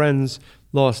our friends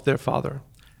lost their father.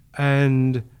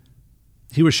 And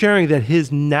he was sharing that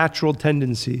his natural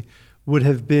tendency would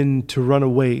have been to run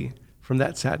away from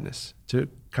that sadness, to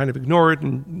kind of ignore it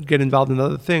and get involved in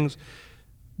other things.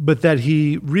 But that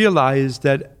he realized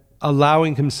that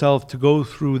allowing himself to go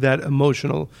through that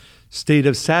emotional state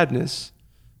of sadness,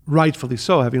 rightfully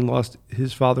so, having lost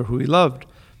his father who he loved,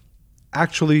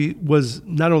 actually was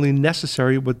not only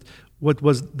necessary, but what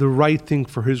was the right thing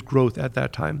for his growth at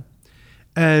that time.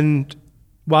 And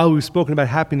while we've spoken about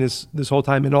happiness this whole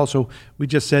time, and also we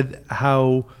just said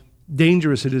how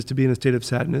dangerous it is to be in a state of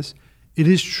sadness, it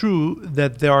is true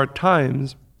that there are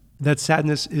times that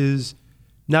sadness is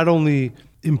not only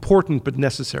important but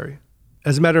necessary.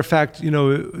 As a matter of fact,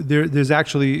 there's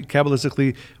actually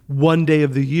Kabbalistically one day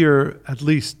of the year at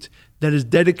least that is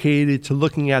dedicated to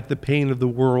looking at the pain of the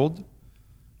world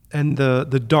and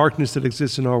the darkness that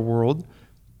exists in our world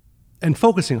and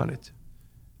focusing on it.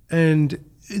 And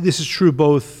this is true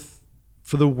both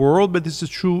for the world, but this is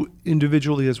true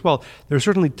individually as well. There are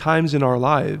certainly times in our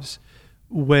lives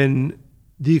when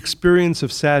the experience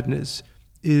of sadness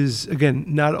is, again,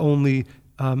 not only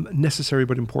necessary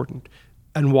but important.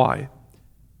 And why?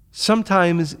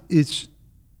 Sometimes it's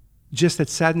just that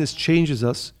sadness changes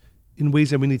us in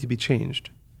ways that we need to be changed.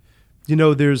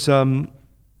 There's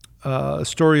a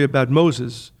story about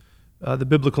Moses, the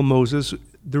biblical Moses.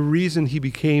 The reason he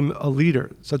became a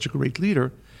leader, such a great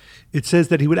leader, it says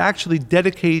that he would actually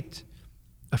dedicate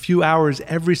a few hours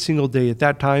every single day. At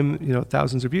that time,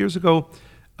 thousands of years ago,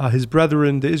 his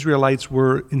brethren, the Israelites,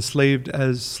 were enslaved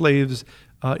as slaves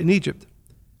in Egypt.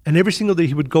 And every single day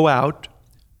he would go out,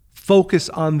 focus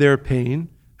on their pain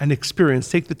and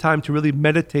take the time to really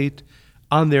meditate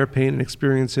on their pain and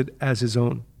experience it as his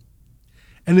own.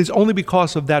 And it's only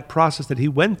because of that process that he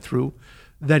went through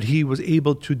that he was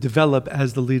able to develop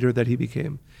as the leader that he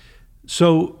became.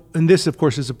 So, and this, of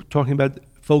course, is talking about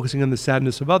focusing on the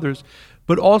sadness of others,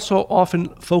 but also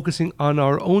often focusing on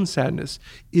our own sadness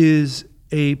is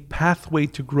a pathway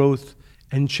to growth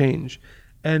and change.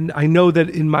 And I know that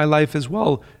in my life as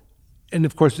well, and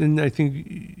of course, and I think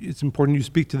it's important you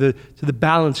speak to the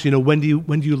balance. When do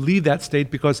you leave that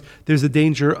state? Because there's a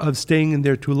danger of staying in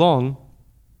there too long.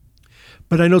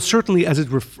 But I know certainly as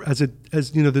there's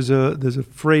a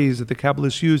phrase that the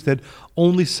Kabbalists use that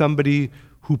only somebody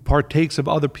who partakes of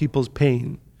other people's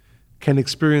pain can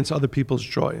experience other people's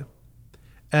joy.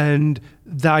 And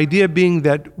the idea being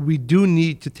that we do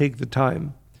need to take the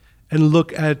time and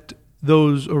look at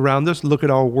those around us, look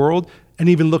at our world, and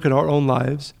even look at our own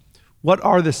lives. What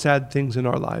are the sad things in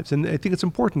our lives? And I think it's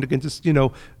important, again, just,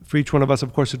 for each one of us,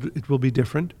 of course, it will be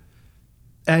different.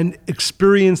 And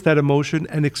experience that emotion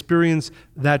and experience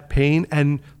that pain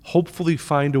and hopefully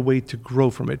find a way to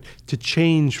grow from it, to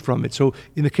change from it. So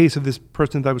in the case of this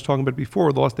person that I was talking about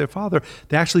before, lost their father,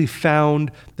 they actually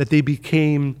found that they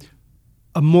became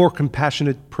a more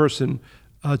compassionate person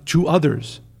to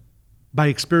others by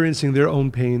experiencing their own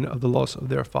pain of the loss of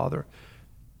their father.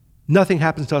 Nothing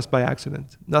happens to us by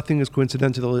accident. Nothing is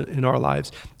coincidental in our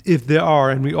lives. If there are,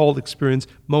 and we all experience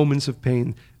moments of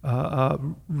pain,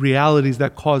 realities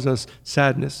that cause us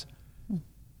sadness,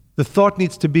 the thought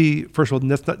needs to be, first of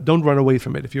all, don't run away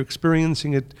from it. If you're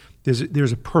experiencing it,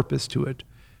 there's a purpose to it.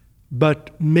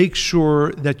 But make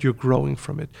sure that you're growing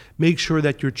from it. Make sure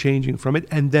that you're changing from it.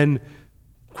 And then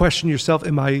question yourself,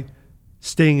 am I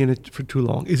staying in it for too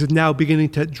long? Is it now beginning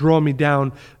to draw me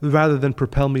down rather than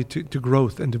propel me to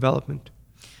growth and development?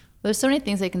 There's so many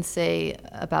things I can say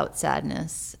about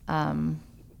sadness.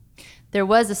 There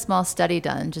was a small study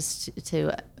done, just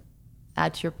to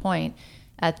add to your point,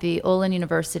 at the Olin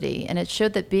University, and it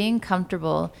showed that being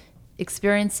comfortable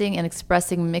experiencing and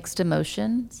expressing mixed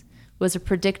emotions was a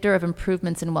predictor of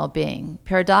improvements in well-being.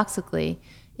 Paradoxically,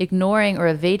 ignoring or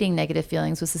evading negative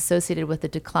feelings was associated with a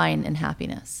decline in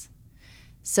happiness.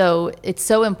 So it's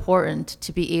so important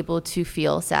to be able to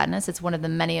feel sadness. It's one of the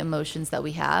many emotions that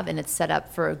we have, and it's set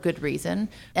up for a good reason,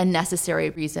 a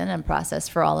necessary reason and process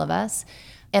for all of us.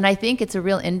 And I think it's a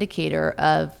real indicator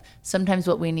of sometimes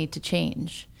what we need to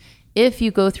change. If you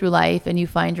go through life and you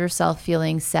find yourself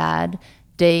feeling sad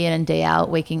day in and day out,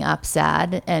 waking up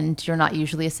sad, and you're not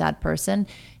usually a sad person,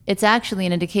 it's actually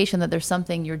an indication that there's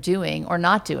something you're doing or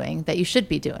not doing that you should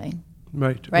be doing.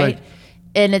 Right?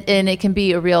 And it can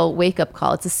be a real wake-up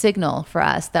call. It's a signal for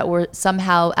us that we're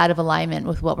somehow out of alignment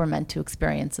with what we're meant to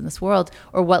experience in this world,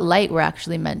 or what light we're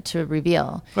actually meant to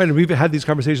reveal. Right, and we've had these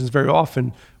conversations very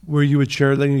often where you would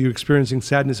share that you're experiencing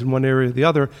sadness in one area or the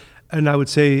other, and I would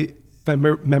say, if my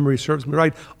memory serves me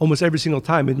right, almost every single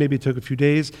time, it maybe took a few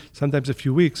days, sometimes a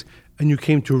few weeks, and you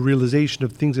came to a realization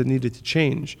of things that needed to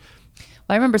change. Well,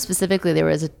 I remember specifically there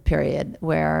was a period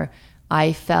where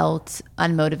I felt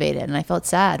unmotivated and I felt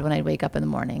sad when I'd wake up in the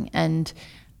morning. And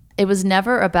it was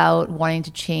never about wanting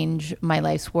to change my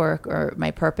life's work or my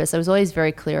purpose. I was always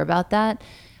very clear about that.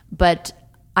 But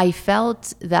I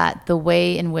felt that the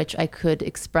way in which I could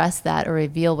express that or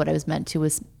reveal what I was meant to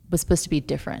was supposed to be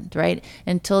different, right?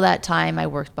 Until that time, I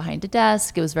worked behind a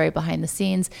desk. It was very behind the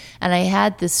scenes. And I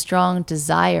had this strong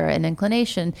desire and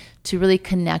inclination to really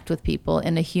connect with people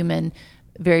in a human,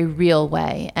 very real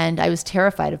way. And I was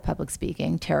terrified of public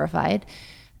speaking, terrified,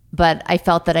 but I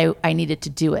felt that I needed to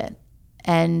do it.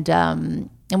 And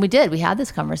we did. We had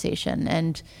this conversation,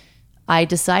 and I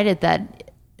decided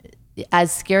that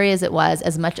as scary as it was,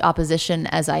 as much opposition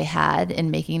as I had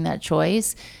in making that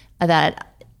choice, that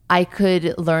I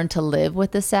could learn to live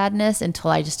with the sadness until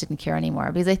I just didn't care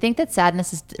anymore. Because I think that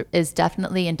sadness is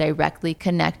definitely and directly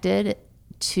connected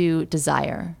to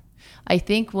desire. I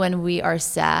think when we are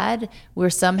sad,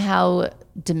 we're somehow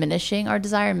diminishing our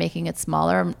desire, making it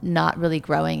smaller, not really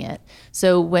growing it.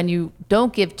 So when you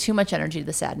don't give too much energy to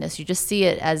the sadness, you just see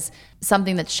it as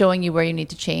something that's showing you where you need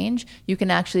to change, you can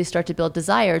actually start to build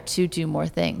desire to do more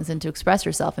things and to express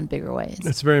yourself in bigger ways.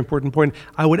 That's a very important point.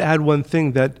 I would add one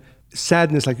thing, that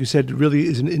sadness, like you said, really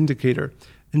is an indicator.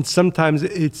 And sometimes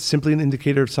it's simply an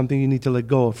indicator of something you need to let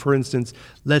go of. For instance,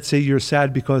 let's say you're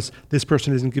sad because this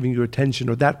person isn't giving you attention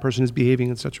or that person is behaving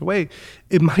in such a way.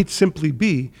 It might simply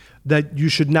be that you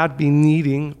should not be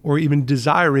needing or even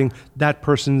desiring that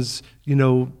person's,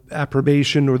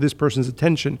 approbation or this person's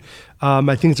attention.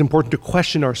 I think it's important to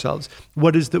question ourselves.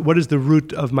 What is the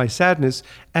root of my sadness?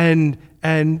 And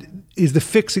is the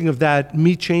fixing of that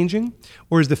me changing,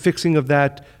 or is the fixing of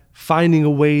that finding a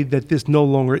way that this no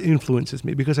longer influences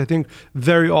me? Because I think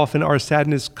very often our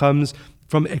sadness comes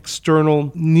from external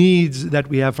needs that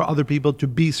we have for other people to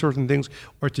be certain things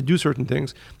or to do certain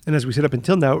things. And as we said up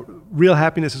until now, real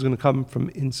happiness is going to come from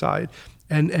inside.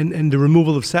 And the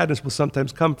removal of sadness will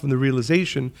sometimes come from the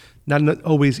realization, not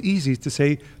always easy, to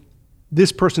say,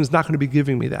 this person is not going to be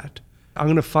giving me that. I'm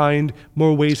going to find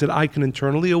more ways that I can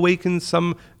internally awaken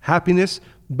some happiness.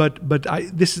 But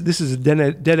this is a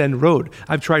dead end road.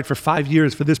 I've tried for 5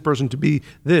 years for this person to be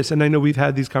this, and I know we've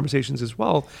had these conversations as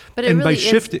well. But it really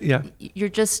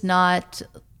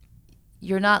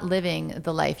you're not living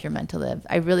the life you're meant to live.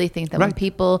 I really think that when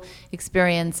people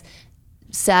experience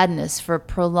sadness for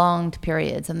prolonged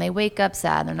periods and they wake up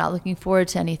sad, they're not looking forward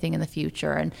to anything in the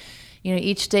future, and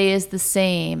each day is the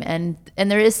same, and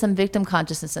there is some victim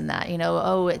consciousness in that.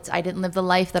 I didn't live the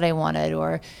life that I wanted,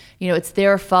 or it's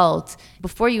their fault.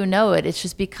 Before you know it, it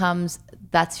just becomes,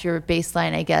 that's your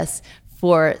baseline, I guess,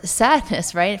 for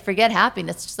sadness, right? Forget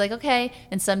happiness. It's just like, okay,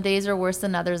 and some days are worse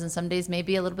than others, and some days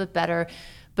maybe a little bit better.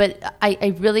 But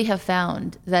I really have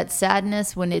found that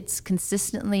sadness, when it's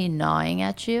consistently gnawing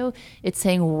at you, it's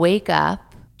saying, wake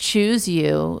up, choose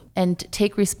you, and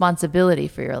take responsibility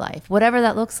for your life, whatever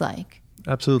that looks like.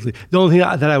 Absolutely. The only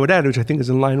thing that I would add, which I think is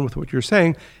in line with what you're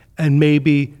saying, and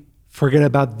maybe forget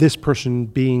about this person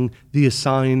being the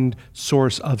assigned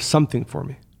source of something for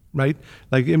me, right?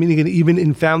 Again, even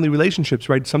in family relationships,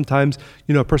 right? Sometimes,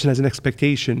 a person has an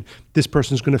expectation, this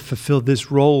person's going to fulfill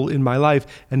this role in my life,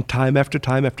 and time after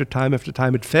time after time after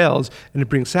time it fails, and it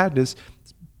brings sadness.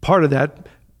 Part of that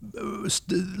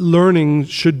learning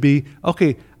should be,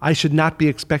 okay, I should not be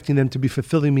expecting them to be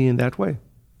fulfilling me in that way.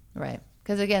 Right.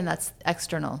 Because again, that's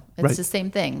external. It's the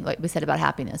same thing, like we said about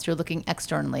happiness. You're looking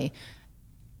externally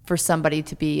for somebody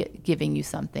to be giving you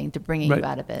something, to bringing you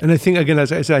out of it. And I think, again,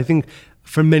 as I said, I think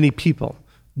for many people,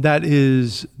 that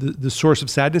is the source of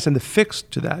sadness, and the fix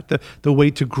to that, the way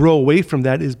to grow away from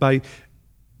that is by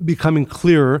becoming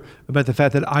clearer about the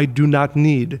fact that I do not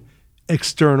need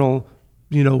external,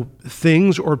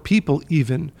 things or people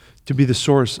even to be the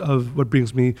source of what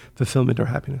brings me fulfillment or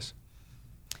happiness.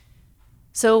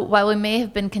 So while we may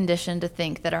have been conditioned to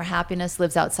think that our happiness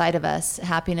lives outside of us,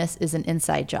 happiness is an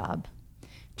inside job.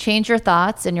 Change your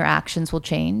thoughts and your actions will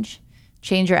change.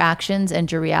 Change your actions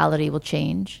and your reality will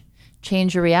change.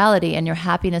 Change your reality and your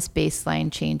happiness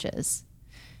baseline changes.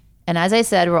 And as I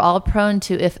said, we're all prone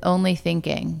to if only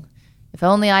thinking. If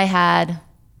only I had,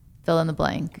 fill in the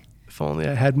blank. If only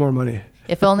I had more money.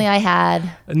 If only I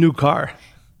had a new car.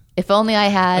 If only I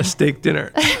had a steak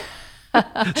dinner.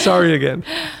 Sorry again.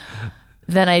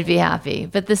 Then I'd be happy.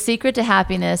 But the secret to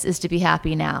happiness is to be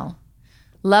happy now.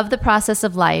 Love the process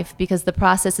of life because the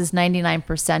process is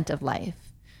 99% of life.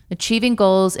 Achieving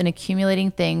goals and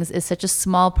accumulating things is such a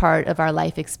small part of our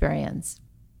life experience.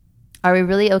 Are we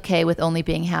really okay with only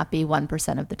being happy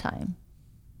 1% of the time?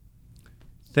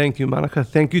 Thank you, Monica.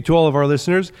 Thank you to all of our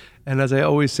listeners. And as I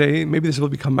always say, maybe this will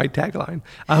become my tagline.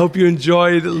 I hope you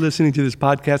enjoyed listening to this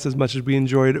podcast as much as we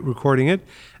enjoyed recording it.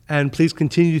 And please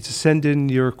continue to send in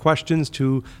your questions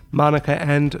to Monica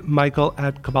and Michael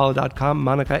at Kabbalah.com,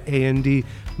 Monica A-N-D,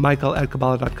 Michael at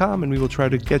Kabbalah.com, and we will try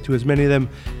to get to as many of them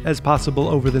as possible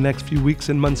over the next few weeks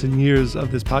and months and years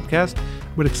of this podcast.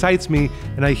 What excites me,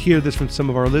 and I hear this from some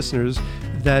of our listeners,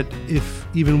 that if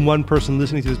even one person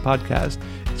listening to this podcast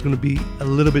is going to be a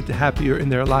little bit happier in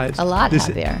their lives. A lot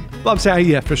happier. Well, I'm saying,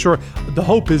 yeah, for sure. The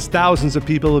hope is thousands of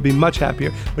people will be much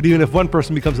happier. But even if one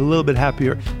person becomes a little bit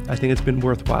happier, I think it's been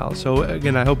worthwhile. So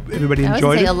again, I hope everybody enjoyed it. I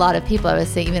wasn't saying a lot of people. I was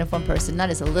saying even if one person not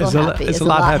is a little happy, it's a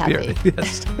lot happier.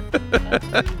 Yes.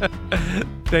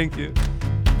 Thank you.